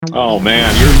Oh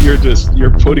man, you're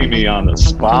putting me on the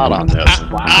spot on this.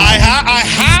 Wow. I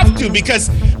have to because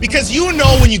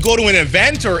when you go to an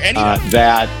event or any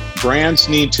that brands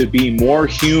need to be more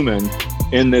human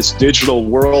in this digital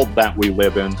world that we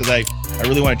live in. Because I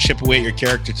really want to chip away at your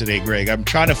character today, Greg. I'm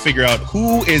trying to figure out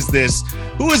who is this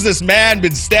man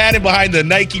been standing behind the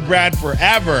Nike brand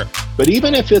forever. But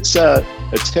even if it's a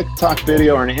TikTok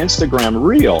video or an Instagram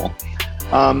reel,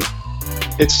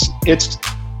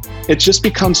 it just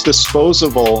becomes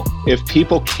disposable if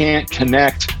people can't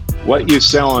connect what you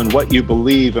sell and what you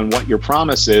believe and what your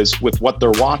promise is with what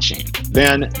they're watching.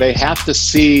 Then they have to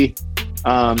see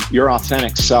your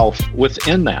authentic self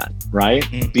within that, right?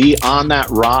 Be on that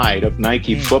ride of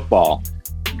Nike football,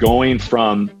 going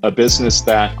from a business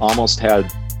that almost had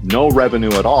no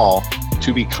revenue at all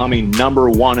to becoming number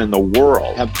one in the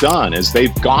world. Have done is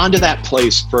they've gone to that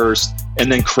place first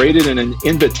and then created an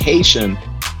invitation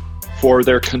for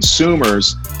their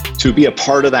consumers to be a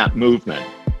part of that movement,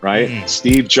 right?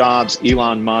 Steve Jobs,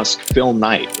 Elon Musk, Phil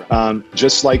Knight.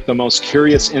 Just like the most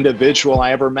curious individual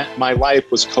I ever met in my life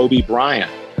was Kobe Bryant.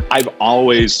 I've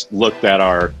always looked at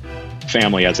our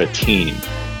family as a team,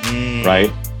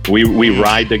 right? We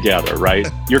ride together, right?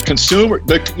 Your consumer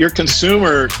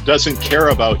doesn't care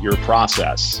about your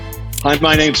process. Hi,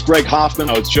 my name's Greg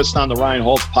Hoffman. I was just on the Ryan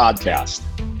Holtz podcast.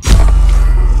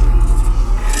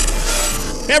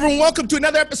 Hey everyone, welcome to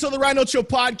another episode of the Ryan Holtz Show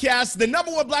podcast, the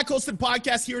number one black hosted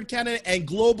podcast here in Canada and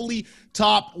globally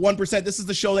top 1%. This is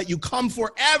the show that you come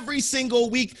for every single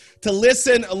week to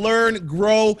listen, learn,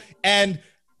 grow, and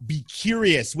be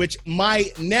curious, which my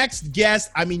next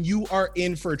guest, you are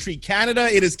in for a treat.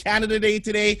 It is Canada Day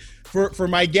today for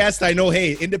my guest. I know,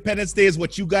 hey, Independence Day is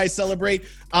what you guys celebrate,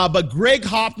 but Greg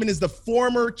Hoffman is the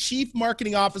former Chief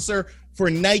Marketing Officer for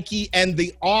Nike and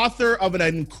the author of an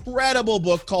incredible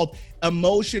book called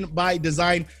Emotion by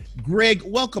Design. Greg,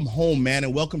 welcome home, man,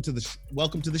 and welcome to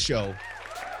the show.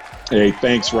 Hey,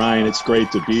 thanks, Ryan. It's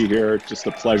great to be here. Just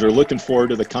a pleasure. Looking forward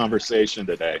to the conversation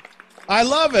today. I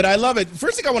love it.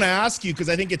 First thing I want to ask you, because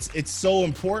I think it's so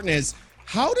important, is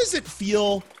how does it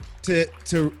feel to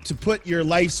put your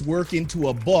life's work into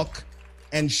a book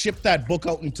and ship that book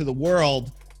out into the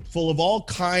world full of all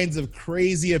kinds of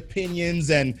crazy opinions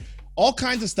and all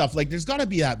kinds of stuff? Like, there's got to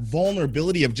be that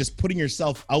vulnerability of just putting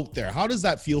yourself out there. How does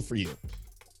that feel for you?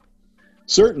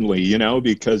 Certainly,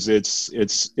 because it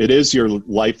is your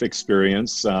life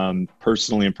experience,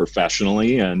 personally and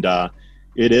professionally, and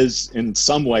it is in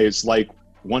some ways like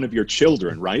one of your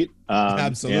children, right?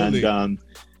 Absolutely.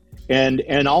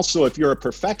 And also, if you're a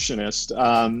perfectionist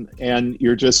and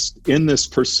you're just in this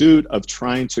pursuit of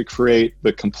trying to create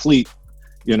the complete,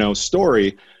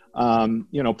 story.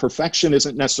 Perfection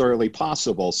isn't necessarily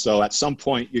possible. So at some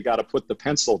point you got to put the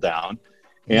pencil down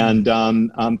and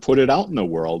put it out in the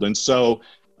world. And so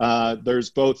there's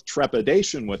both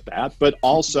trepidation with that, but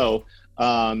also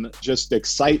just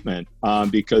excitement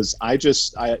because I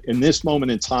in this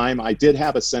moment in time, I did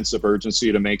have a sense of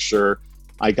urgency to make sure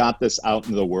I got this out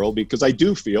into the world, because I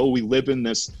do feel we live in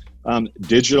this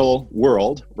digital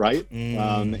world, right?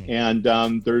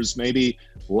 And there's maybe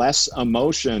less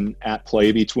emotion at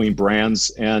play between brands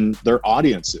and their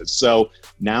audiences. So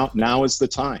now is the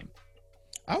time.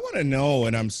 I want to know,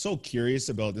 and I'm so curious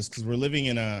about this because we're living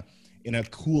in a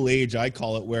cool age, I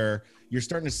call it, where you're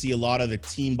starting to see a lot of the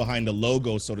team behind the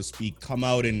logo, so to speak, come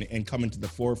out and come into the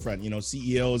forefront.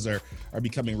 CEOs are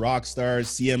becoming rock stars,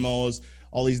 CMOs,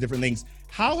 all these different things.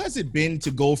 How has it been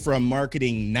to go from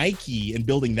marketing Nike and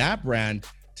building that brand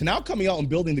to now coming out and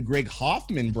building the Greg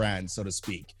Hoffman brand, so to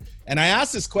speak? And I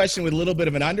asked this question with a little bit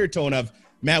of an undertone of,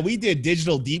 man, we did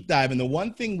digital deep dive, and the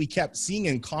one thing we kept seeing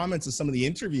in comments of some of the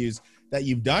interviews that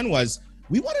you've done was,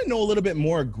 we want to know a little bit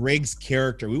more of Greg's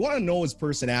character. We want to know his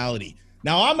personality.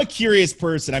 Now, I'm a curious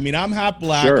person. I'm half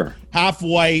black, sure, half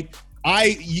white.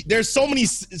 There's so many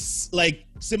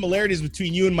similarities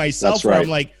between you and myself. That's where right. I'm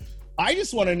like, I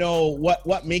just want to know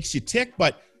what makes you tick.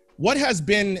 But what has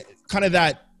been kind of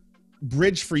that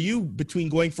bridge for you between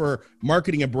going for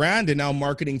marketing a brand and now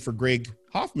marketing for Greg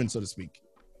Hoffman, so to speak?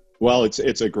 Well, it's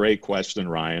a great question,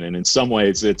 Ryan. And in some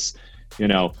ways it's,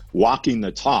 walking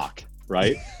the talk,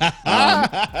 right?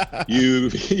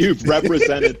 You've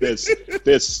represented this,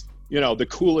 the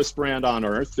coolest brand on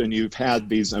earth, and you've had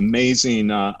these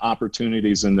amazing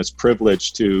opportunities and this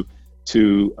privilege to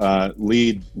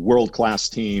lead world-class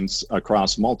teams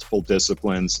across multiple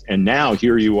disciplines. And now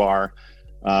here you are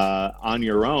on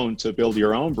your own to build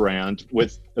your own brand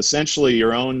with essentially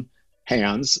your own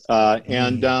hands.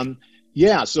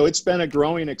 So it's been a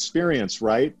growing experience,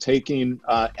 right? Taking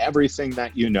everything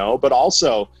that but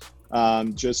also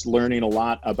just learning a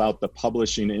lot about the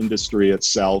publishing industry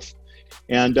itself.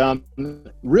 And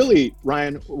really,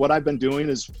 Ryan, what I've been doing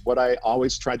is what I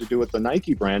always try to do with the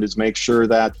Nike brand is make sure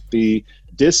that the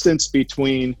distance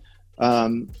between,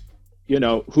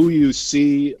 who you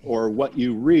see or what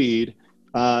you read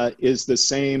is the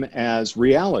same as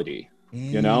reality,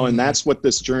 and that's what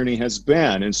this journey has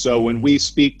been. And so when we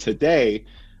speak today,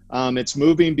 it's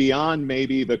moving beyond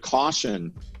maybe the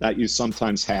caution that you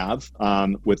sometimes have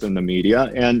within the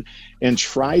media, and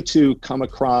try to come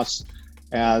across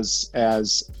as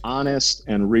honest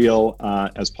and real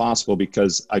as possible,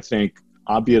 because I think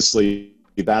obviously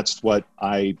that's what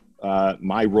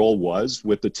my role was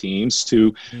with the teams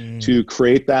to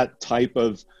create that type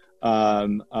of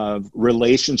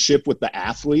relationship with the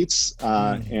athletes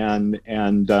and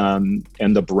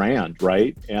the brand,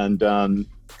 right? And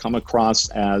come across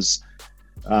as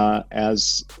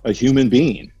a human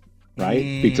being,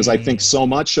 right? Because I think so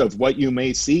much of what you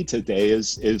may see today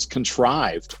is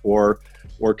contrived or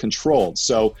controlled.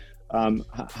 So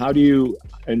how do you,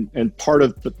 and part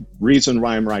of the reason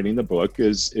why I'm writing the book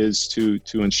is to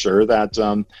ensure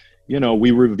that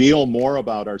we reveal more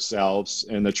about ourselves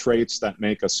and the traits that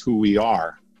make us who we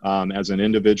are as an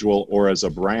individual or as a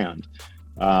brand.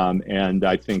 And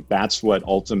I think that's what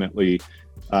ultimately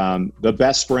the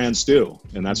best brands do.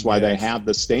 And that's why they have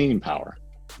the staying power.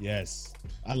 Yes,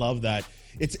 I love that.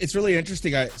 It's really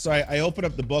interesting. I opened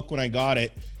up the book when I got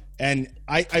it, and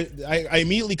I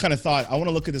immediately kind of thought, I want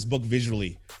to look at this book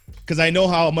visually, because I know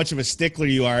how much of a stickler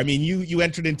you are. I mean, you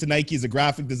entered into Nike as a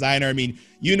graphic designer. I mean,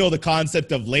 you know the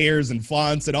concept of layers and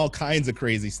fonts and all kinds of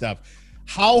crazy stuff.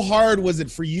 How hard was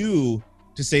it for you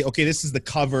to say, okay, this is the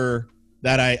cover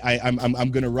that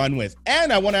I'm going to run with?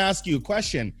 And I want to ask you a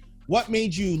question. What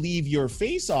made you leave your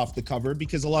face off the cover?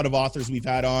 Because a lot of authors we've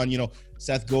had on,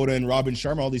 Seth Godin, Robin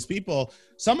Sharma, all these people,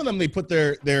 some of them, they put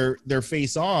their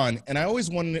face on. And I always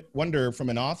wonder from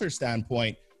an author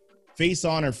standpoint, face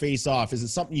on or face off, is it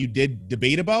something you did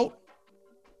debate about?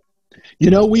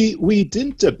 We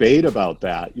didn't debate about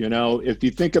that. If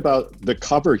you think about the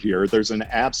cover here, there's an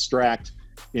abstract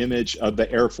image of the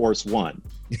Air Force One.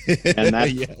 And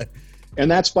that, and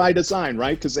that's by design,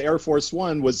 right? Because the Air Force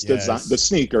One was designed, the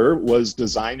sneaker was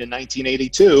designed in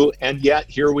 1982. And yet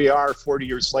here we are 40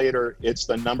 years later, it's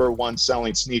the #1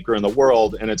 selling sneaker in the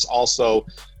world. And it's also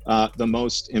the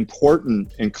most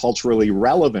important and culturally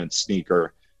relevant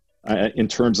sneaker in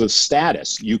terms of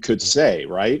status, you could say,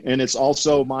 right? And it's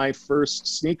also my first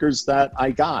sneakers that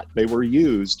I got. They were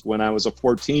used when I was a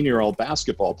 14-year-old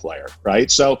basketball player,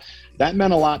 right? So that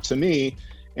meant a lot to me.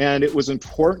 And it was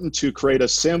important to create a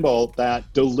symbol that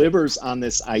delivers on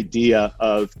this idea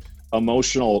of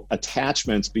emotional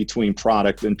attachments between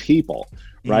product and people,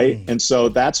 right? And so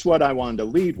that's what I wanted to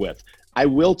lead with. I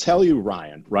will tell you,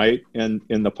 Ryan, right, in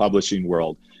the publishing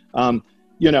world, I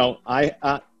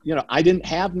didn't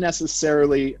have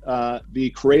necessarily the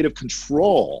creative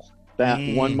control that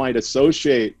one might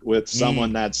associate with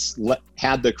someone that's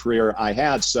had the career I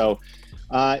had. So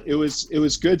it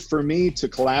was good for me to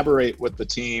collaborate with the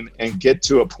team and get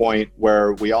to a point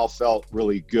where we all felt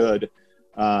really good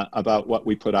about what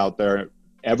we put out there.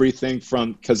 Everything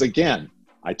from, because again,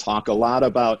 I talk a lot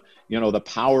about, the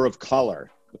power of color,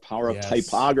 the power of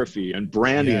typography and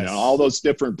branding and all those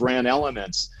different brand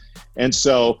elements. And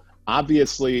so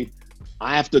obviously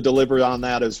I have to deliver on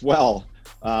that as well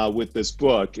with this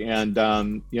book. And,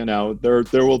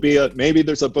 there will be maybe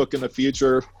there's a book in the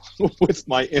future with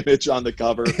my image on the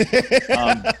cover.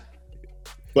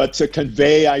 But to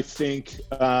convey, I think,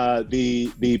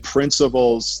 the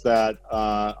principles that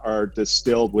are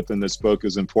distilled within this book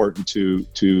is important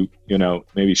to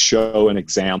maybe show an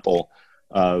example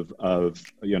of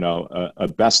a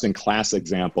best-in-class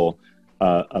example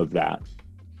of that.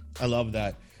 I love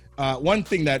that. One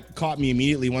thing that caught me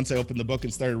immediately once I opened the book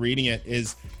and started reading it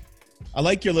is, I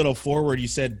like your little foreword. You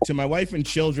said, "To my wife and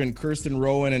children, Kirsten,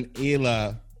 Rowan, and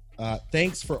Ayla,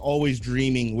 thanks for always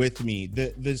dreaming with me."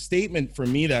 The statement for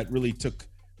me that really took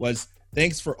was,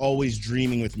 thanks for always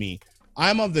dreaming with me.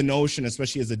 I'm of the notion,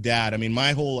 especially as a dad, I mean,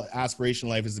 my whole aspiration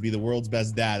in life is to be the world's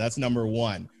best dad. That's number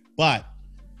one. But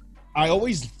I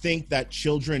always think that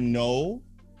children know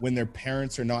when their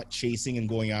parents are not chasing and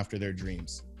going after their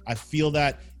dreams. I feel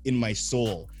that in my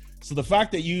soul. So the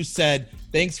fact that you said,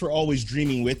 thanks for always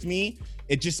dreaming with me,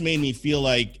 it just made me feel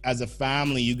like as a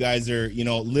family, you guys are,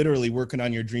 literally working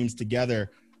on your dreams together.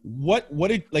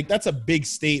 That's a big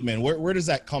statement. Where does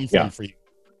that come from for you?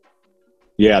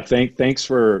 Yeah. Thanks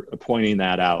for pointing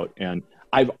that out. And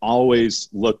I've always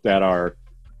looked at our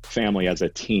family as a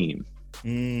team,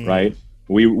 right?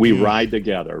 We ride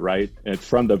together, right? And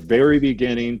from the very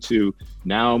beginning to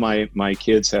now, my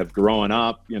kids have grown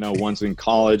up, one's in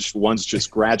college, one's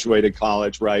just graduated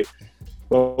college, right?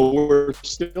 but we're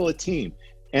still a team.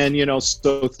 And,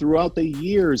 so throughout the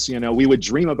years, we would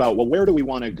dream about, well, where do we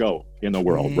want to go in the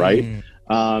world, right?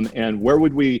 And where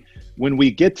would when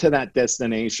we get to that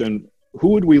destination, who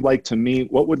would we like to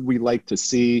meet? What would we like to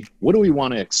see? What do we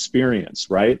want to experience,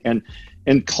 right?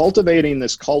 And cultivating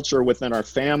this culture within our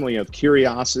family of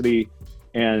curiosity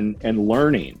and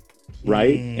learning,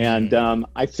 right? And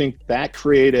I think that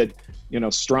created,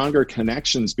 stronger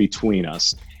connections between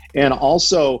us. And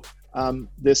also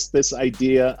this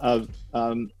idea of,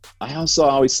 I also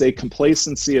always say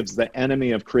complacency is the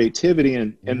enemy of creativity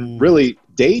and really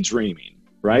daydreaming,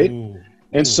 right?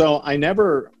 And so I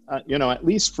never, at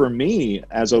least for me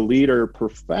as a leader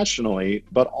professionally,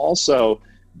 but also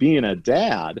being a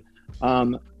dad,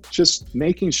 just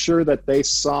making sure that they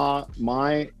saw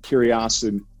my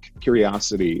curiosity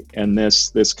and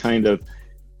this kind of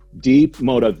deep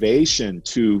motivation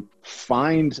to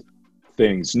find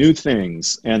things, new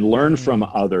things, and learn from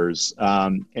others.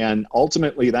 And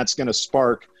ultimately, that's going to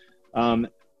spark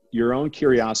your own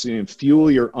curiosity and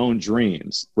fuel your own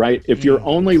dreams, right? If you're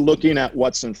only looking at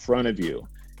what's in front of you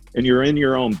and you're in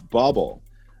your own bubble,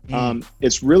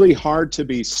 it's really hard to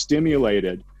be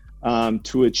stimulated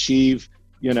to achieve,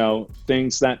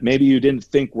 things that maybe you didn't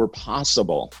think were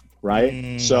possible,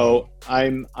 right? So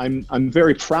I'm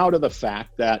very proud of the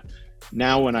fact that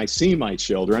now when I see my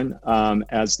children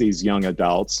as these young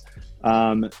adults,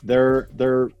 they're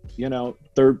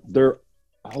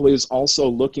always also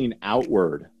looking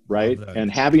outward, right? And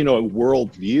having a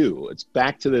world view. It's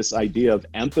back to this idea of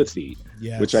empathy,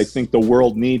 which I think the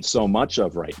world needs so much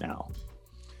of right now.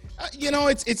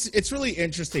 It's really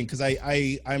interesting because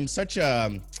I'm such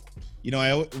a,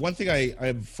 one thing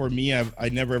I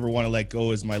never ever want to let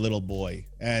go is my little boy.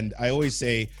 And I always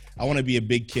say, I want to be a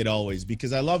big kid always,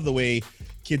 because I love the way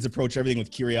kids approach everything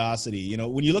with curiosity.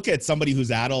 When you look at somebody who's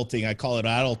adulting, I call it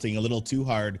adulting a little too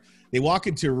hard. They walk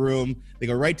into a room, they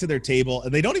go right to their table,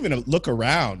 and they don't even look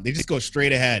around. They just go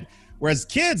straight ahead. Whereas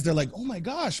kids, they're like, oh my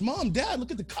gosh, mom, dad,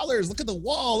 look at the colors, look at the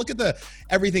wall, look at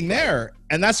everything there.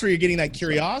 And that's where you're getting that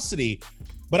curiosity.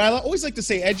 But I always like to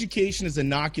say education is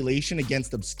inoculation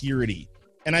against obscurity.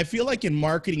 And I feel like in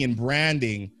marketing and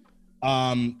branding,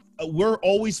 we're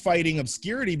always fighting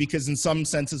obscurity because in some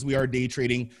senses we are day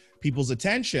trading people's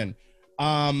attention.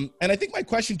 And I think my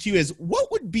question to you is, what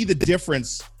would be the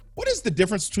difference? What is the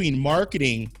difference between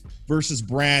marketing versus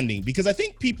branding? Because I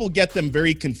think people get them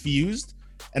very confused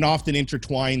and often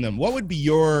intertwine them. What would be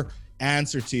your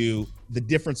answer to the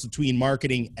difference between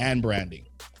marketing and branding?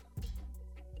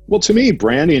 Well, to me,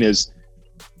 branding is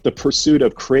the pursuit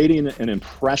of creating an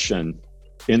impression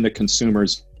in the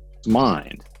consumer's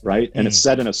mind, right? And it's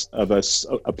set in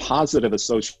a positive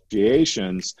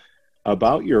associations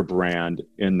about your brand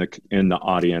in the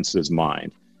audience's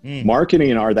mind.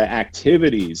 Marketing are the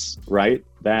activities, right,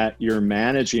 that you're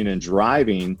managing and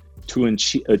driving to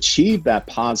achieve that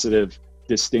positive,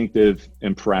 distinctive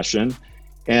impression,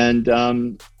 and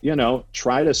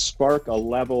try to spark a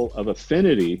level of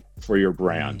affinity for your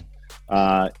brand,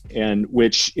 and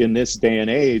which in this day and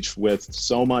age with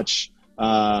so much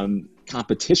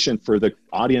competition for the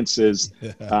audience's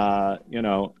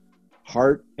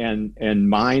heart and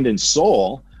mind and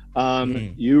soul,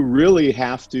 you really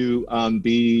have to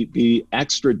be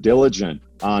extra diligent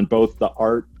on both the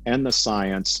art and the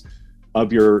science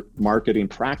of your marketing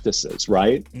practices,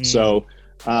 right? So,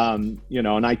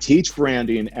 and I teach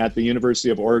branding at the University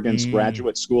of Oregon's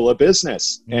Graduate School of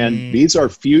Business. And these are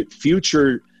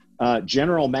future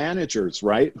general managers,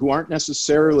 right, who aren't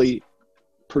necessarily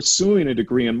pursuing a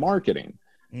degree in marketing.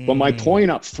 But my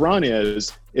point up front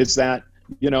is that,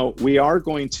 we are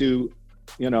going to,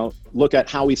 look at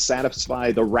how we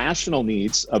satisfy the rational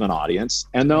needs of an audience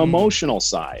and the emotional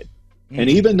side. And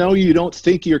even though you don't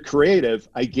think you're creative,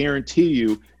 I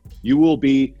guarantee you will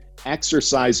be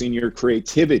exercising your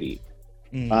creativity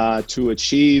to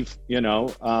achieve,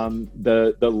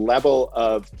 the level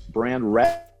of brand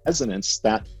resonance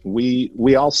that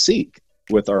we all seek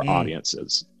with our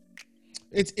audiences.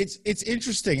 It's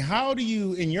interesting. How do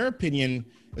you, in your opinion,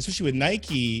 especially with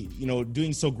Nike,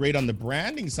 doing so great on the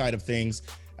branding side of things,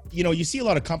 you see a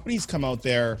lot of companies come out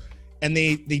there and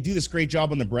they do this great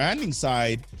job on the branding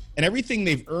side, and everything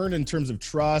they've earned in terms of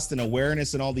trust and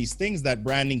awareness and all these things that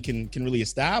branding can really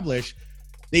establish,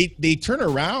 they turn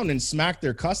around and smack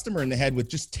their customer in the head with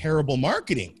just terrible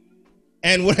marketing.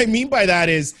 And what I mean by that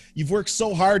is you've worked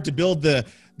so hard to build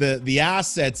the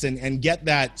assets and get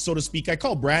that, so to speak. I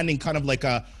call branding kind of like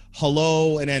a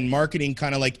hello, and then marketing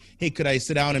kind of like, hey, could I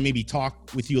sit down and maybe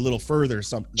talk with you a little further,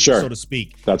 so to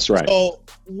speak. That's right. So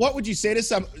what would you say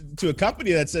to a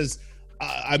company that says,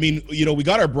 I mean, we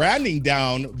got our branding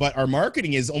down, but our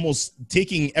marketing is almost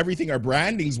taking everything our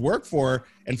brandings work for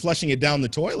and flushing it down the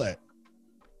toilet.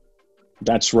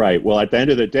 That's right. Well, at the end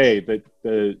of the day,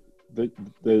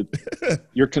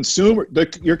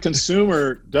 your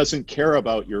consumer doesn't care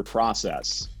about your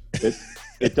process.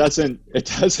 It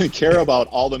doesn't care about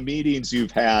all the meetings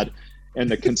you've had and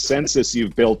the consensus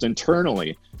you've built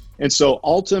internally. And so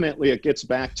ultimately it gets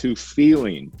back to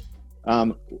feeling.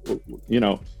 How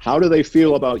do they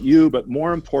feel about you? But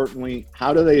more importantly,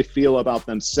 how do they feel about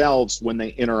themselves when they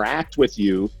interact with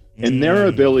you and their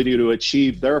ability to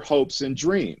achieve their hopes and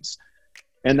dreams?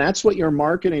 And that's what your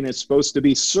marketing is supposed to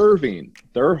be serving,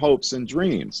 their hopes and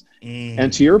dreams.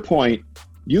 And to your point,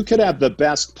 you could have the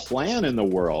best plan in the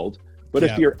world, but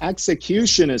if your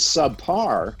execution is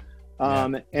subpar,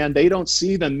 and they don't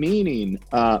see the meaning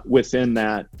within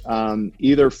that,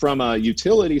 either from a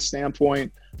utility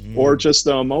standpoint or just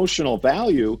the emotional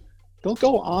value, they'll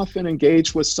go off and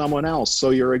engage with someone else. So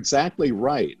you're exactly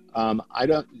right.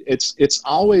 It's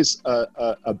always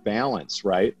a balance,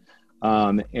 right?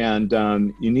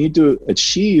 You need to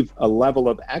achieve a level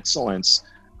of excellence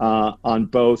on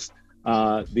both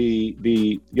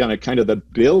the kind of the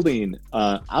building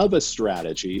of a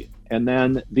strategy, and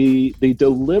then the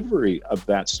delivery of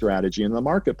that strategy in the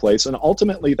marketplace. And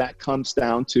ultimately that comes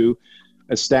down to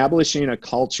establishing a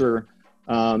culture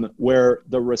where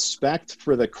the respect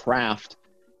for the craft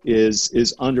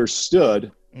is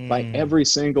understood by every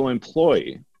single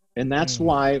employee. And that's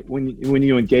why when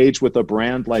you engage with a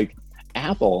brand like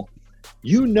Apple,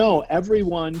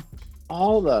 everyone,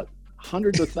 all the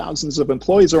hundreds of thousands of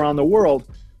employees around the world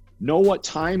know what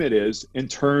time it is in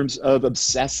terms of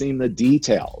obsessing the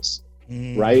details,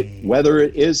 right? Whether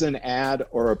it is an ad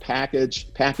or a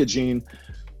packaging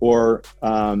or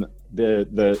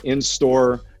the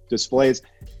in-store displays,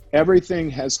 everything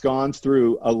has gone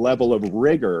through a level of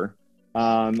rigor,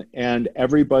 and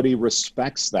everybody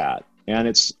respects that. And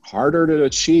it's harder to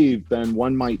achieve than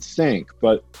one might think.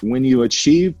 But when you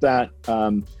achieve that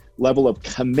level of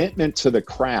commitment to the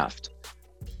craft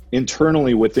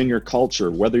internally within your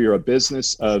culture, whether you're a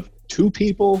business of 2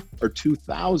 people or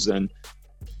 2,000,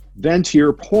 then to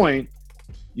your point,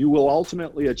 you will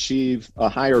ultimately achieve a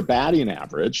higher batting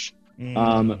average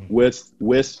with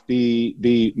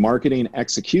the marketing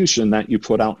execution that you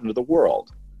put out into the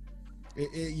world.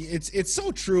 It's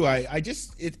so true.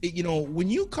 When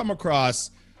you come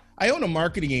across, I own a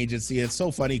marketing agency. It's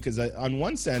so funny because on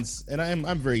one sense, and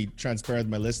I'm very transparent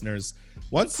with my listeners,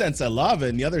 one sense I love it,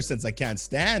 and the other sense I can't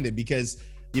stand it, because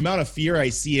the amount of fear I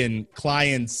see in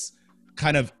clients'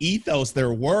 kind of ethos,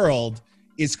 their world,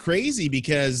 is crazy,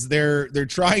 because they're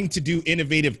trying to do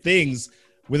innovative things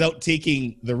without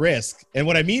taking the risk. And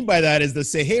what I mean by that is to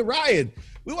say, hey, Ryan,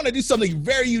 we want to do something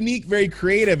very unique, very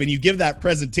creative. And you give that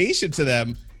presentation to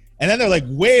them. And then they're like,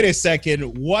 wait a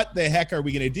second, what the heck are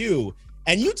we going to do?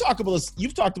 And you've talked about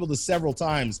this several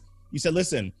times. You said,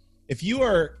 listen, if you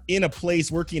are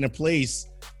working in a place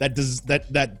that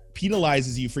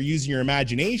penalizes you for using your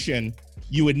imagination,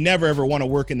 you would never, ever want to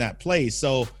work in that place.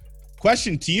 So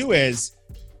question to you is,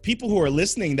 people who are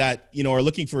listening that, are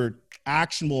looking for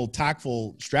actionable,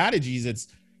 tactful strategies, it's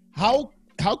how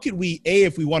could we,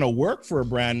 if we want to work for a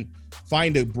brand,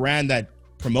 find a brand that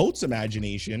promotes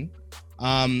imagination,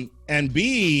 and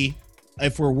B,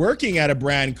 if we're working at a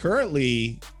brand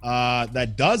currently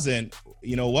that doesn't,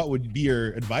 what would be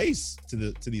your advice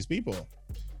to these people?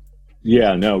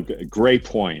 Yeah, no, great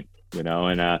point.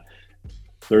 And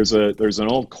there's an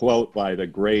old quote by the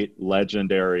great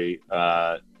legendary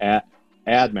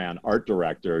ad man, art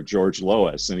director George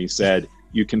Lois, and he said,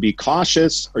 "You can be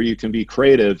cautious or you can be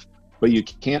creative, but you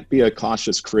can't be a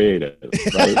cautious creative."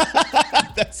 Right?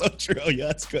 That's so true. Yeah,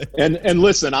 that's good. And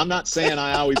listen, I'm not saying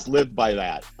I always live by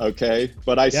that, okay?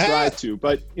 But I strive to.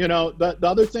 But the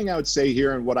other thing I would say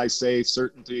here, and what I say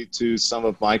certainly to some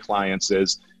of my clients,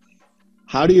 is,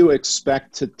 how do you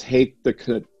expect to take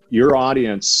your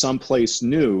audience someplace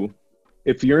new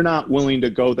if you're not willing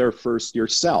to go there first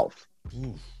yourself?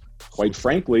 Ooh. Quite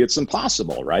frankly, it's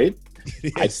impossible, right?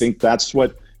 I think that's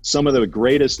what some of the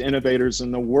greatest innovators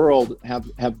in the world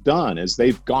have done, is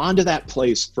they've gone to that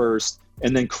place first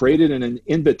and then created an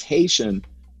invitation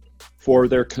for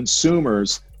their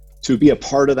consumers to be a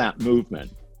part of that movement,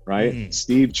 right?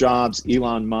 Steve Jobs,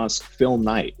 Elon Musk, Phil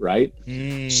Knight, right?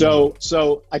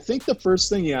 So I think the first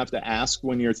thing you have to ask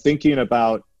when you're thinking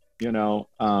about,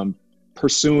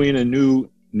 pursuing a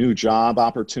new job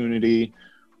opportunity,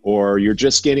 or you're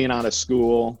just getting out of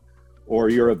school, or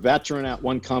you're a veteran at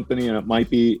one company and it might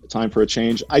be time for a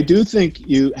change, I do think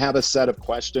you have a set of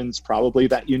questions probably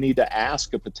that you need to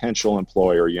ask a potential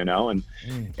employer,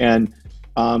 and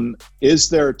Is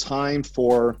there time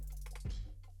for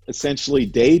essentially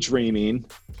daydreaming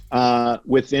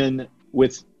within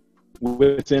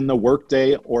the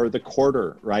workday or the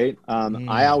quarter, right?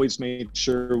 I always made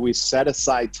sure we set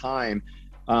aside time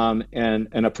and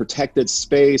a protected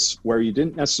space where you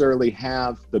didn't necessarily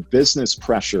have the business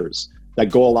pressures that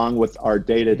go along with our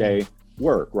day-to-day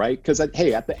work, right? Because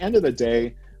hey, at the end of the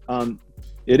day,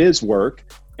 it is work,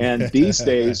 and these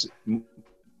days,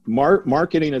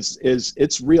 marketing is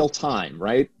it's real time,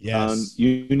 right? Yes.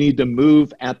 You need to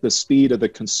move at the speed of the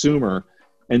consumer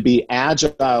and be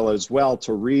agile as well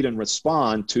to read and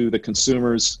respond to the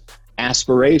consumer's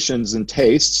aspirations and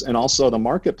tastes, and also the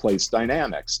marketplace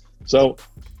dynamics. So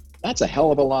that's a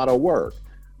hell of a lot of work.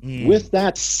 With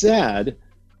that said,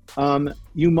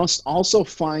 you must also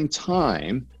find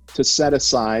time to set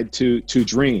aside to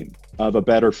dream of a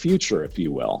better future, if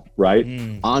you will, right?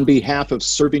 On behalf of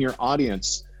serving your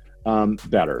audience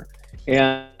better.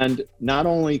 And not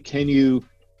only can you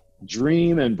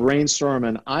dream and brainstorm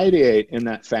and ideate in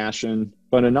that fashion,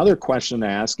 but another question to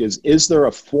ask is there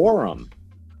a forum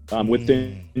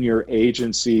within your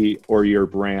agency or your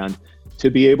brand to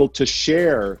be able to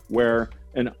share where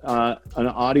an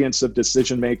audience of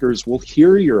decision makers will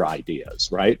hear your ideas,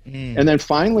 right? And then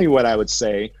finally, what I would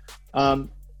say,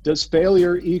 does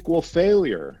failure equal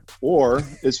failure, or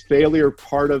is failure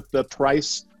part of the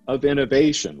price of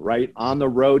innovation, right? On the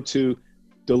road to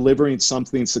delivering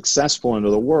something successful into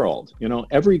the world. You know,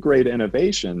 every great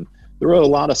innovation, there are a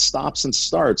lot of stops and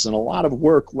starts and a lot of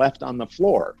work left on the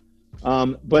floor.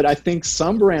 But I think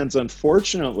some brands,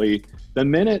 unfortunately, the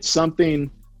minute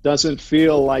something doesn't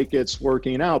feel like it's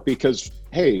working out, because,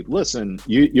 hey, listen,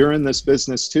 you're in this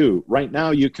business too. Right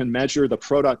now, you can measure the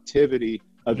productivity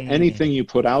of anything you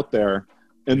put out there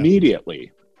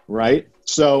immediately, right?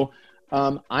 So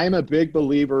I'm a big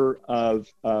believer of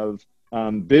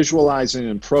visualizing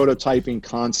and prototyping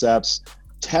concepts,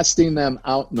 testing them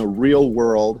out in the real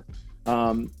world,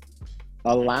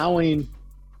 allowing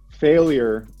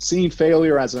failure, seeing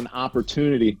failure as an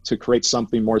opportunity to create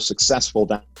something more successful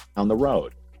down the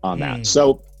road on that.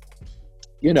 So,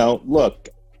 you know, look,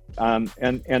 and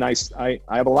I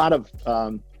have a lot of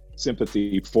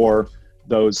sympathy for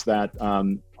those that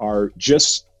are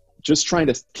just trying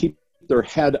to keep their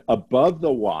head above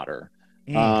the water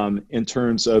in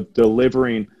terms of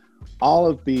delivering all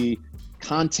of the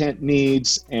content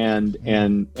needs and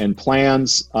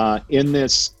plans in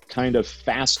this kind of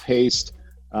fast-paced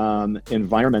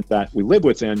environment that we live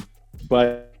within.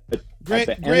 But at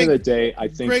the end of the day, I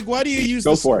think, Greg, why do you use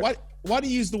why do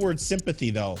you use the word sympathy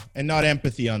though, and not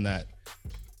empathy on that?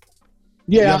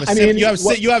 Yeah,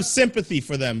 you have sympathy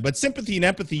for them, but sympathy and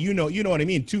empathy, you know what I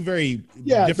mean. Two very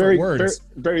different words.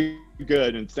 Very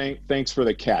good, and thanks for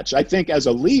the catch. I think as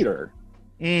a leader,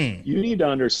 you need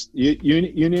to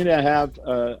you need to have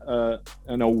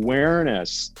an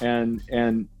awareness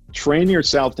and train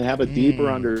yourself to have a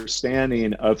deeper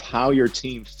understanding of how your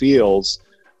team feels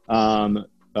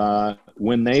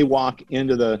when they walk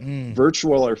into the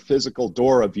virtual or physical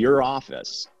door of your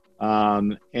office.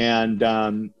 I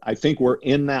think we're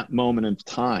in that moment of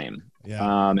time.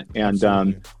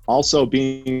 Also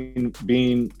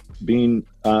being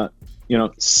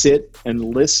sit and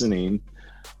listening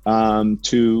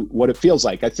to what it feels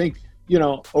like. I think,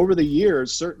 over the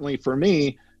years, certainly for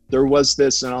me, there was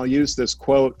this, and I'll use this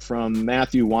quote from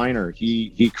Matthew Weiner.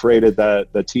 He created the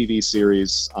TV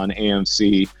series on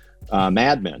AMC,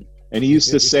 Mad Men. And he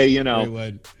used to say,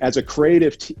 as a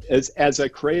creative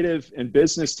and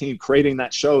business team creating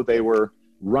that show, they were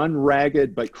run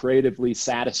ragged but creatively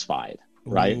satisfied,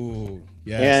 right? Ooh,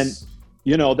 yes.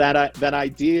 And that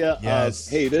idea of,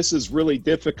 hey, this is really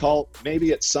difficult.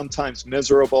 Maybe it's sometimes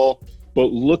miserable,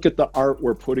 but look at the art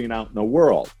we're putting out in the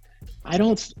world. I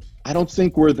don't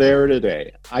think we're there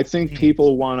today. I think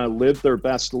people want to live their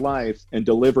best life and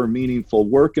deliver meaningful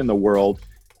work in the world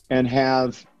and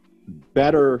have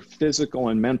better physical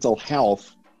and mental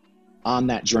health on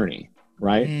that journey,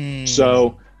 right?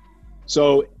 So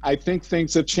I think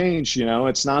things have changed.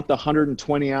 It's not the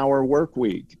 120-hour work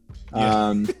week,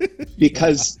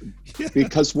 because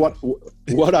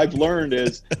what I've learned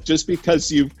is just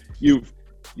because you've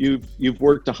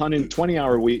worked 120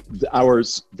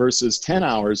 hours versus 10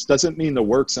 hours doesn't mean the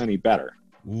work's any better.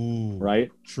 Ooh,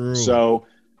 right? True.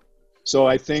 So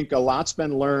I think a lot's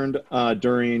been learned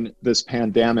during this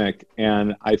pandemic,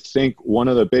 and I think one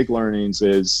of the big learnings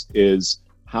is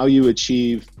how you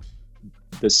achieve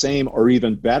the same or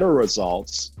even better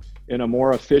results in a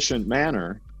more efficient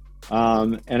manner,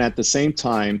 and at the same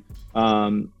time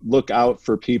look out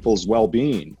for people's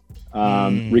well-being,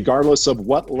 regardless of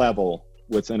what level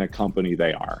within a company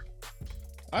they are.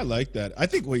 I like that. I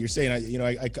think what you're saying,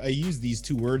 I use these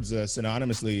two words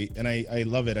synonymously, and I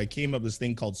love it. I came up with this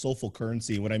thing called soulful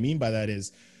currency. What I mean by that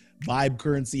is vibe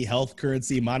currency, health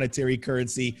currency, monetary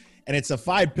currency. And it's a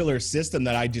 5-pillar system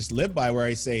that I just live by, where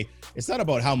I say, it's not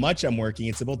about how much I'm working.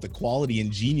 It's about the quality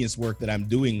and genius work that I'm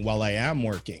doing while I am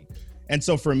working. And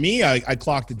so for me, I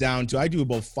clocked it down to, I do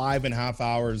about 5.5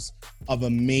 hours of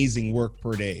amazing work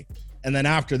per day. And then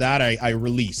after that, I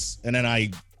release, and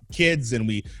then kids, and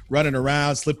we running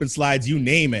around, slipping slides, you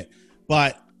name it.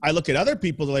 But I look at other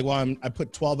people, they're like, well, I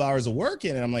put 12 hours of work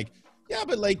in, and I'm like, yeah,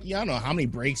 but like, I don't know, how many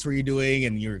breaks were you doing?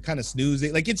 And you're kind of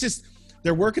snoozing. Like, it's just,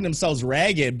 they're working themselves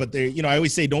ragged, but they're, I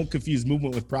always say, don't confuse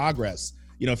movement with progress.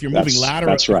 If you're moving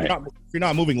laterally, that's right. If you're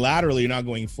not moving laterally, you're not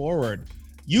going forward.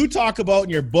 You talk about in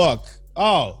your book,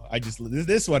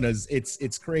 this one is,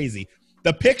 it's crazy.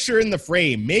 The picture in the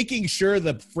frame, making sure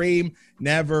the frame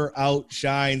never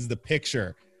outshines the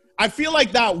picture. I feel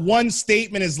like that one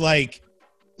statement is like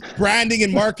branding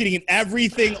and marketing and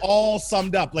everything all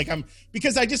summed up.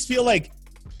 Because I just feel like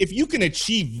if you can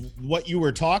achieve what you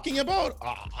were talking about,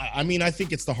 I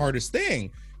think it's the hardest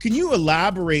thing. Can you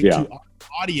elaborate to our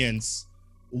audience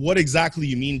what exactly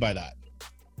you mean by that?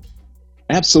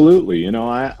 Absolutely.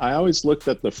 I always looked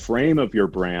at the frame of your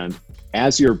brand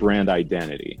as your brand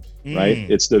identity, right?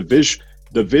 It's the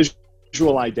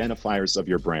visual identifiers of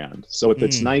your brand. So if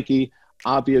it's Nike,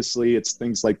 obviously it's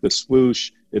things like the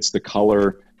swoosh, it's the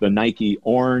color, the Nike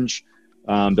orange,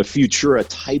 the Futura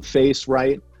typeface,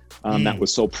 right? That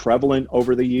was so prevalent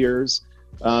over the years.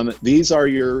 These are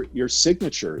your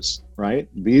signatures, right?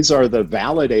 These are the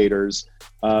validators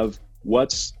of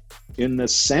what's in the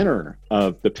center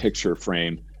of the picture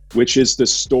frame, which is the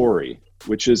story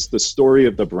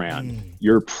of the brand,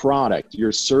 your product,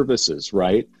 your services,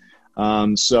 right?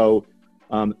 What's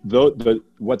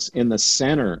in the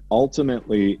center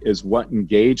ultimately is what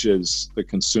engages the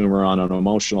consumer on an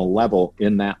emotional level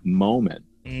in that moment,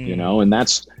 and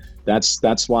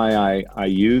that's why I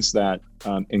use that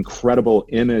incredible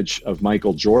image of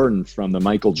Michael Jordan from the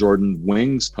Michael Jordan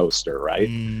Wings poster, right?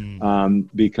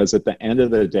 Because at the end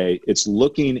of the day, it's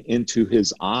looking into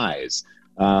his eyes,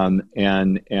 and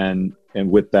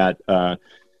with that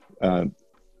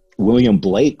William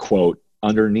Blake quote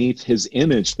underneath his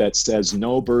image that says,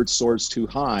 "No bird soars too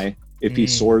high if he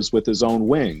soars with his own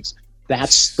wings."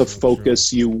 That's the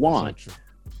focus you want.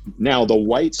 Now, the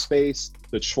white space,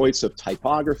 the choice of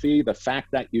typography, the fact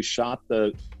that you shot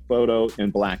the photo in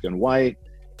black and white,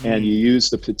 and you use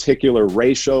the particular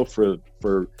ratio for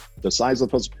the size of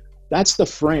the poster, that's the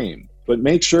frame. But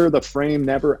make sure the frame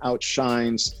never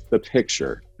outshines the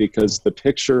picture, because the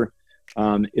picture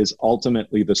is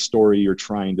ultimately the story you're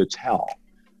trying to tell.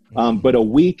 But a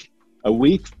weak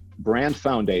brand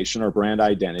foundation or brand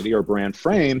identity or brand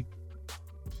frame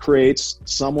creates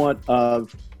somewhat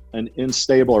of an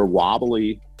unstable or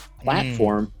wobbly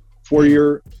platform for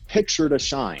your picture to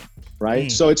shine,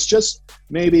 right? So it's just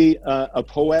maybe a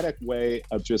poetic way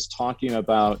of just talking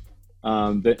about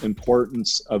the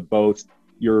importance of both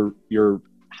your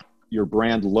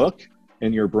brand look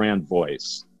and your brand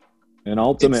voice. And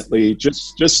ultimately,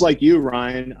 just like you,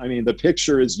 Ryan, I mean, the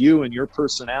picture is you and your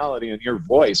personality and your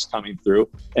voice coming through.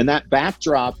 And that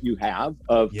backdrop you have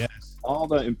of all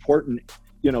the important,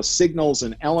 signals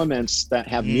and elements that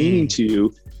have meaning to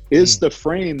you is the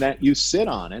frame that you sit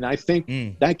on. And I think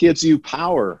that gives you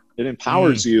power. It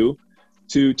empowers you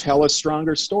to tell a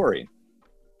stronger story.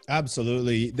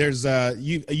 Absolutely. There's have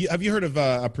you heard of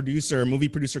a movie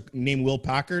producer named Will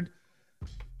Packard?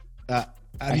 I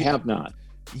have not.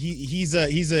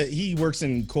 He works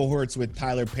in cohorts with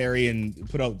Tyler Perry and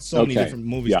put out so many different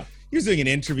movies. Yeah. He was doing an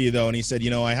interview though, and he said,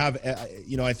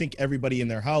 I think everybody in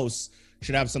their house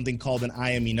should have something called an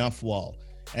I am enough wall.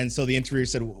 And so the interviewer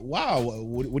said, wow,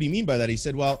 what do you mean by that? He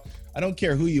said, well, I don't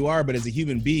care who you are, but as a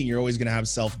human being, you're always going to have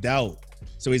self-doubt.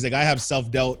 So he's like, I have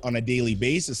self-doubt on a daily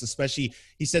basis, especially,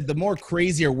 he said, the more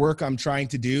crazier work I'm trying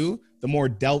to do, the more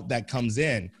doubt that comes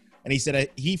in. And he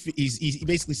said, he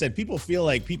basically said, people feel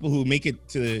like people who make it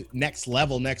to the next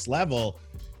level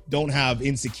don't have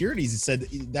insecurities. He said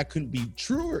that couldn't be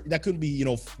true, or that couldn't be,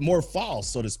 more false,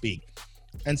 so to speak.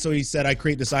 And so he said, I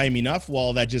create this I am enough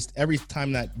wall that just every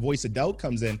time that voice of doubt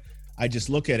comes in, I just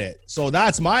look at it. So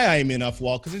that's my I am enough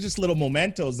wall, because it's just little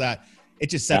mementos that it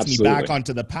just sets me back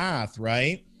onto the path,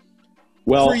 right?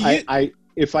 Well,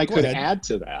 if I could add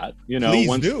to that,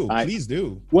 please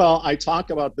do. Well, I talk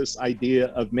about this idea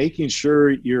of making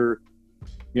sure you're,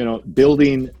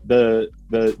 building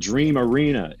the dream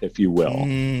arena, if you will,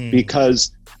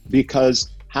 because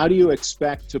how do you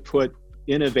expect to put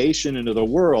innovation into the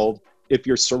world if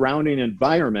your surrounding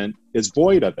environment is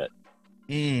void of it?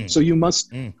 So you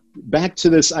must back to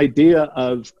this idea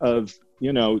of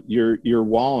your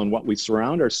wall and what we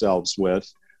surround ourselves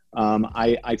with.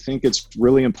 I think it's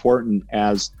really important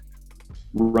as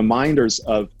reminders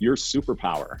of your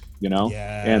superpower,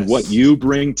 and what you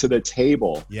bring to the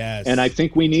table. Yes. And I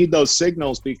think we need those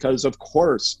signals because, of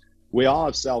course, we all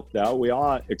have self-doubt. We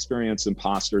all experience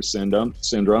imposter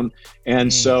syndrome.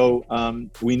 And so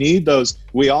we need those.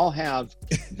 We all have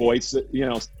voice,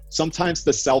 sometimes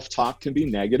the self-talk can be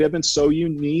negative. And so you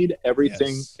need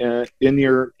everything in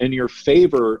your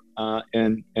favor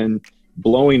and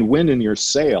blowing wind in your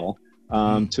sail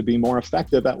to be more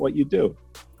effective at what you do.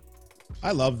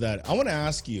 I love that. I want to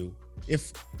ask you,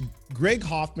 if Greg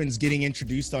Hoffman's getting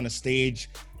introduced on a stage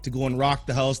to go and rock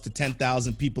the house to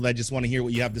 10,000 people that just want to hear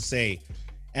what you have to say,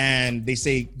 and they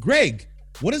say, Greg,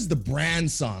 what is the brand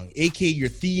song, aka your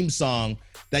theme song,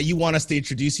 that you want us to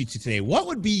introduce you to today? What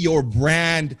would be your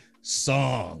brand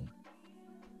song?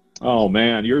 Oh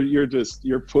man,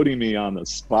 you're putting me on the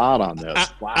spot on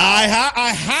this. Wow.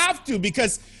 I have to,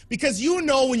 because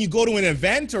when you go to an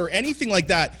event or anything like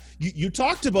that, you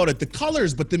talked about it, the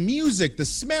colors, but the music, the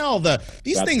smell,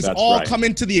 these things all come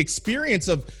into the experience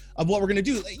of what we're gonna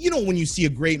do. When you see a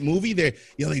great movie, they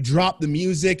drop the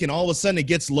music and all of a sudden it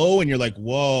gets low and you're like,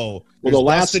 whoa, there's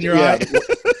dust in your eye.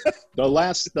 The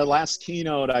last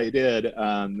keynote I did,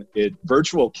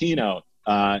 virtual keynote,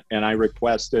 and I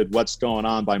requested "What's Going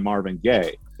On" by Marvin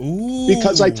Gaye. Ooh.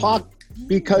 Because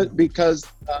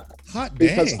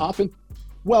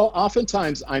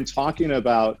oftentimes I'm talking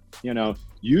about,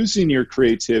 using your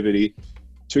creativity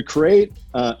to create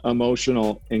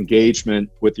emotional engagement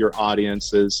with your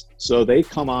audiences so they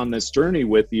come on this journey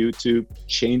with you to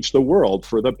change the world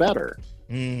for the better.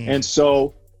 And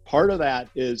so part of that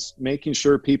is making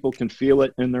sure people can feel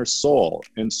it in their soul.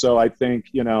 And so I think,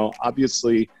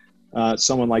 obviously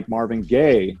someone like Marvin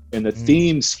Gaye and the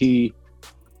themes he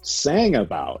sang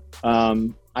about,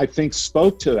 I think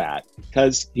spoke to that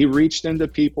because he reached into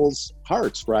people's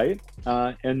hearts, right?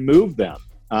 And moved them.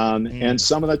 And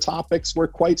some of the topics were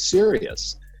quite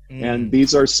serious. And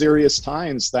these are serious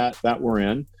times that we're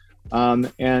in.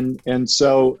 And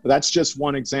so that's just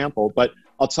one example. But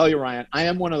I'll tell you, Ryan, I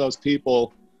am one of those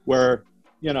people where,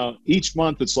 each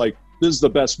month it's like, this is the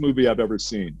best movie I've ever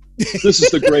seen. This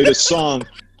is the greatest song,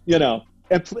 and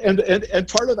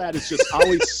part of that is just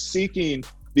always seeking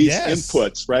these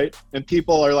inputs, right? And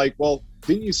people are like, well,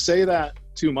 didn't you say that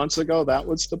 2 months ago? That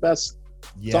was the best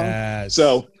song?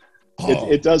 So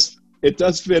it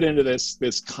does fit into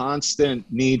this constant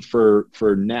need for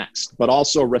next, but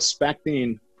also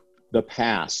respecting the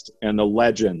past and the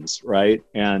legends, right?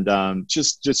 And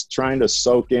just trying to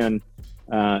soak in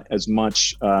as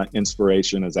much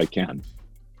inspiration as I can.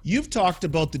 You've talked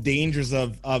about the dangers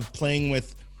of playing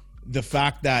with the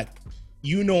fact that,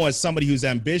 as somebody who's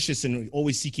ambitious and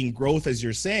always seeking growth, as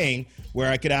you're saying,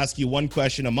 where I could ask you one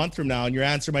question a month from now and your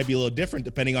answer might be a little different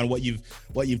depending on what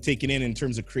you've taken in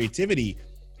terms of creativity.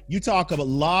 You talk a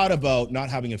lot about not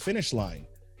having a finish line,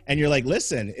 and you're like,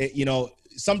 listen,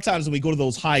 sometimes when we go to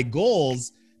those high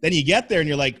goals, then you get there and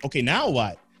you're like, okay, now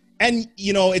what? And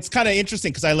it's kind of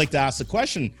interesting because I like to ask the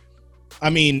question,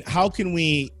 how can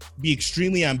we be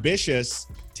extremely ambitious,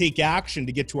 take action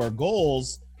to get to our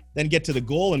goals, then get to the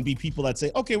goal and be people that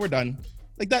say, okay, we're done.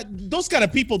 Like that, those kind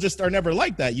of people just are never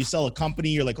like that. You sell a company,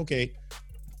 you're like, okay,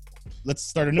 let's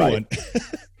start a new one.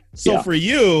 So for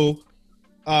you,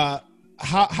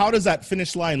 how does that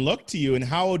finish line look to you? And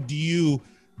how do you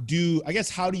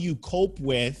cope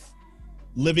with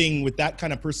living with that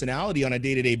kind of personality on a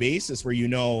day-to-day basis where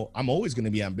I'm always going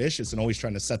to be ambitious and always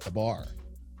trying to set the bar?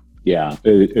 Yeah,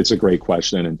 it's a great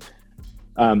question. And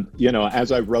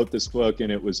as I wrote this book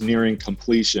and it was nearing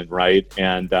completion, right?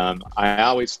 And I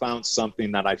always found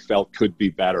something that I felt could be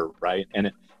better, right?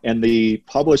 And the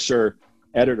publisher,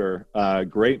 editor,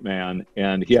 great man,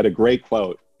 and he had a great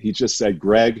quote. He just said,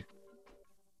 Greg,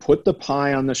 put the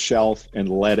pie on the shelf and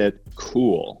let it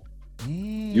cool.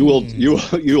 You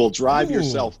will drive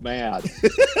yourself mad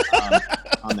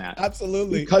on that.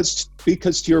 Absolutely.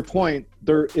 Because to your point,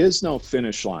 there is no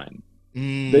finish line.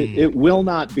 It will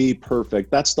not be perfect.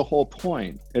 That's the whole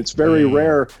point. It's very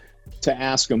rare to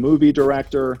ask a movie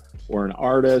director or an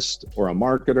artist or a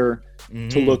marketer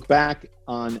to look back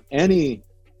on any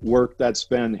work that's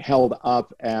been held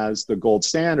up as the gold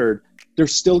standard. They're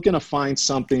still going to find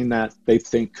something that they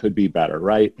think could be better,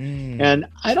 right? And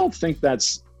I don't think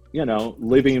that's,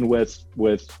 living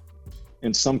with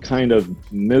in some kind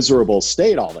of miserable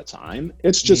state all the time.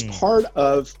 It's just part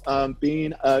of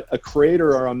being a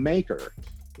creator or a maker,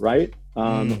 right?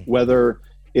 Whether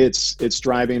it's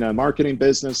driving a marketing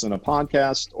business and a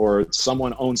podcast, or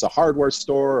someone owns a hardware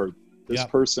store, or This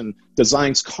person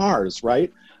designs cars,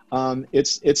 right?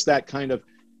 It's that kind of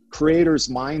creator's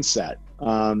mindset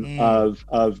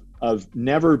of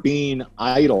never being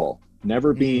idle,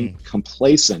 never being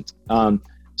complacent.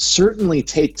 Certainly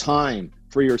take time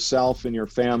for yourself and your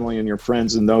family and your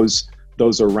friends and those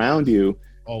around you.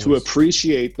 Always. To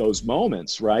appreciate those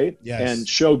moments, right? Yes. And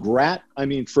show I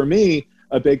mean, for me,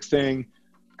 a big thing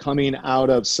coming out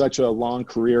of such a long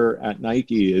career at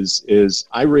Nike is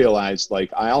I realized like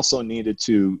I also needed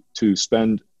to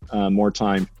spend more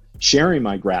time sharing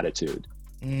my gratitude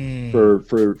for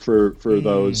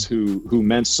those who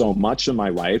meant so much in my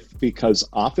life, because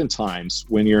oftentimes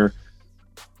when you're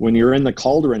in the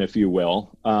cauldron, if you will,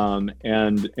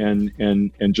 and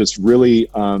just really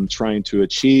trying to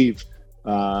achieve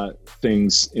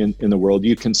things in the world,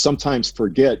 you can sometimes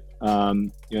forget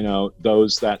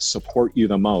those that support you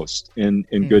the most in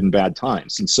good and bad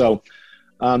times. And so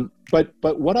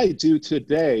but what I do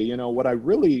today, what I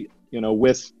really,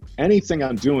 with anything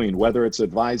I'm doing, whether it's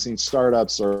advising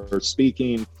startups or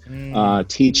speaking,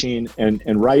 teaching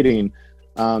and writing,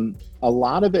 a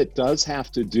lot of it does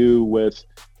have to do with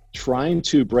trying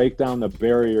to break down the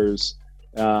barriers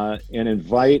and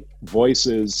invite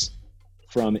voices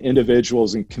from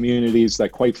individuals and communities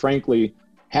that, quite frankly,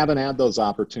 haven't had those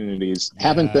opportunities,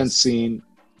 haven't been seen,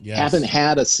 haven't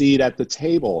had a seat at the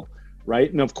table, right?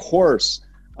 And of course,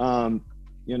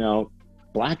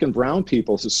 Black and brown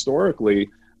people historically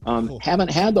haven't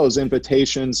had those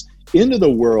invitations into the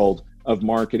world of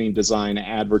marketing, design,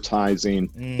 advertising,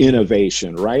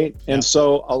 innovation, right? And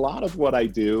so a lot of what I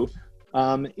do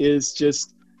is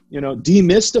just,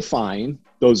 demystifying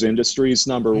those industries,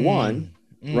 number one,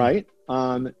 right?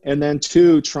 And then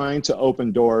two, trying to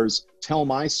open doors, tell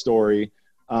my story,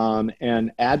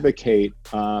 and advocate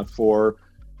for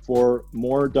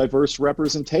more diverse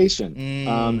representation.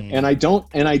 And I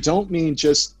don't mean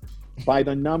just by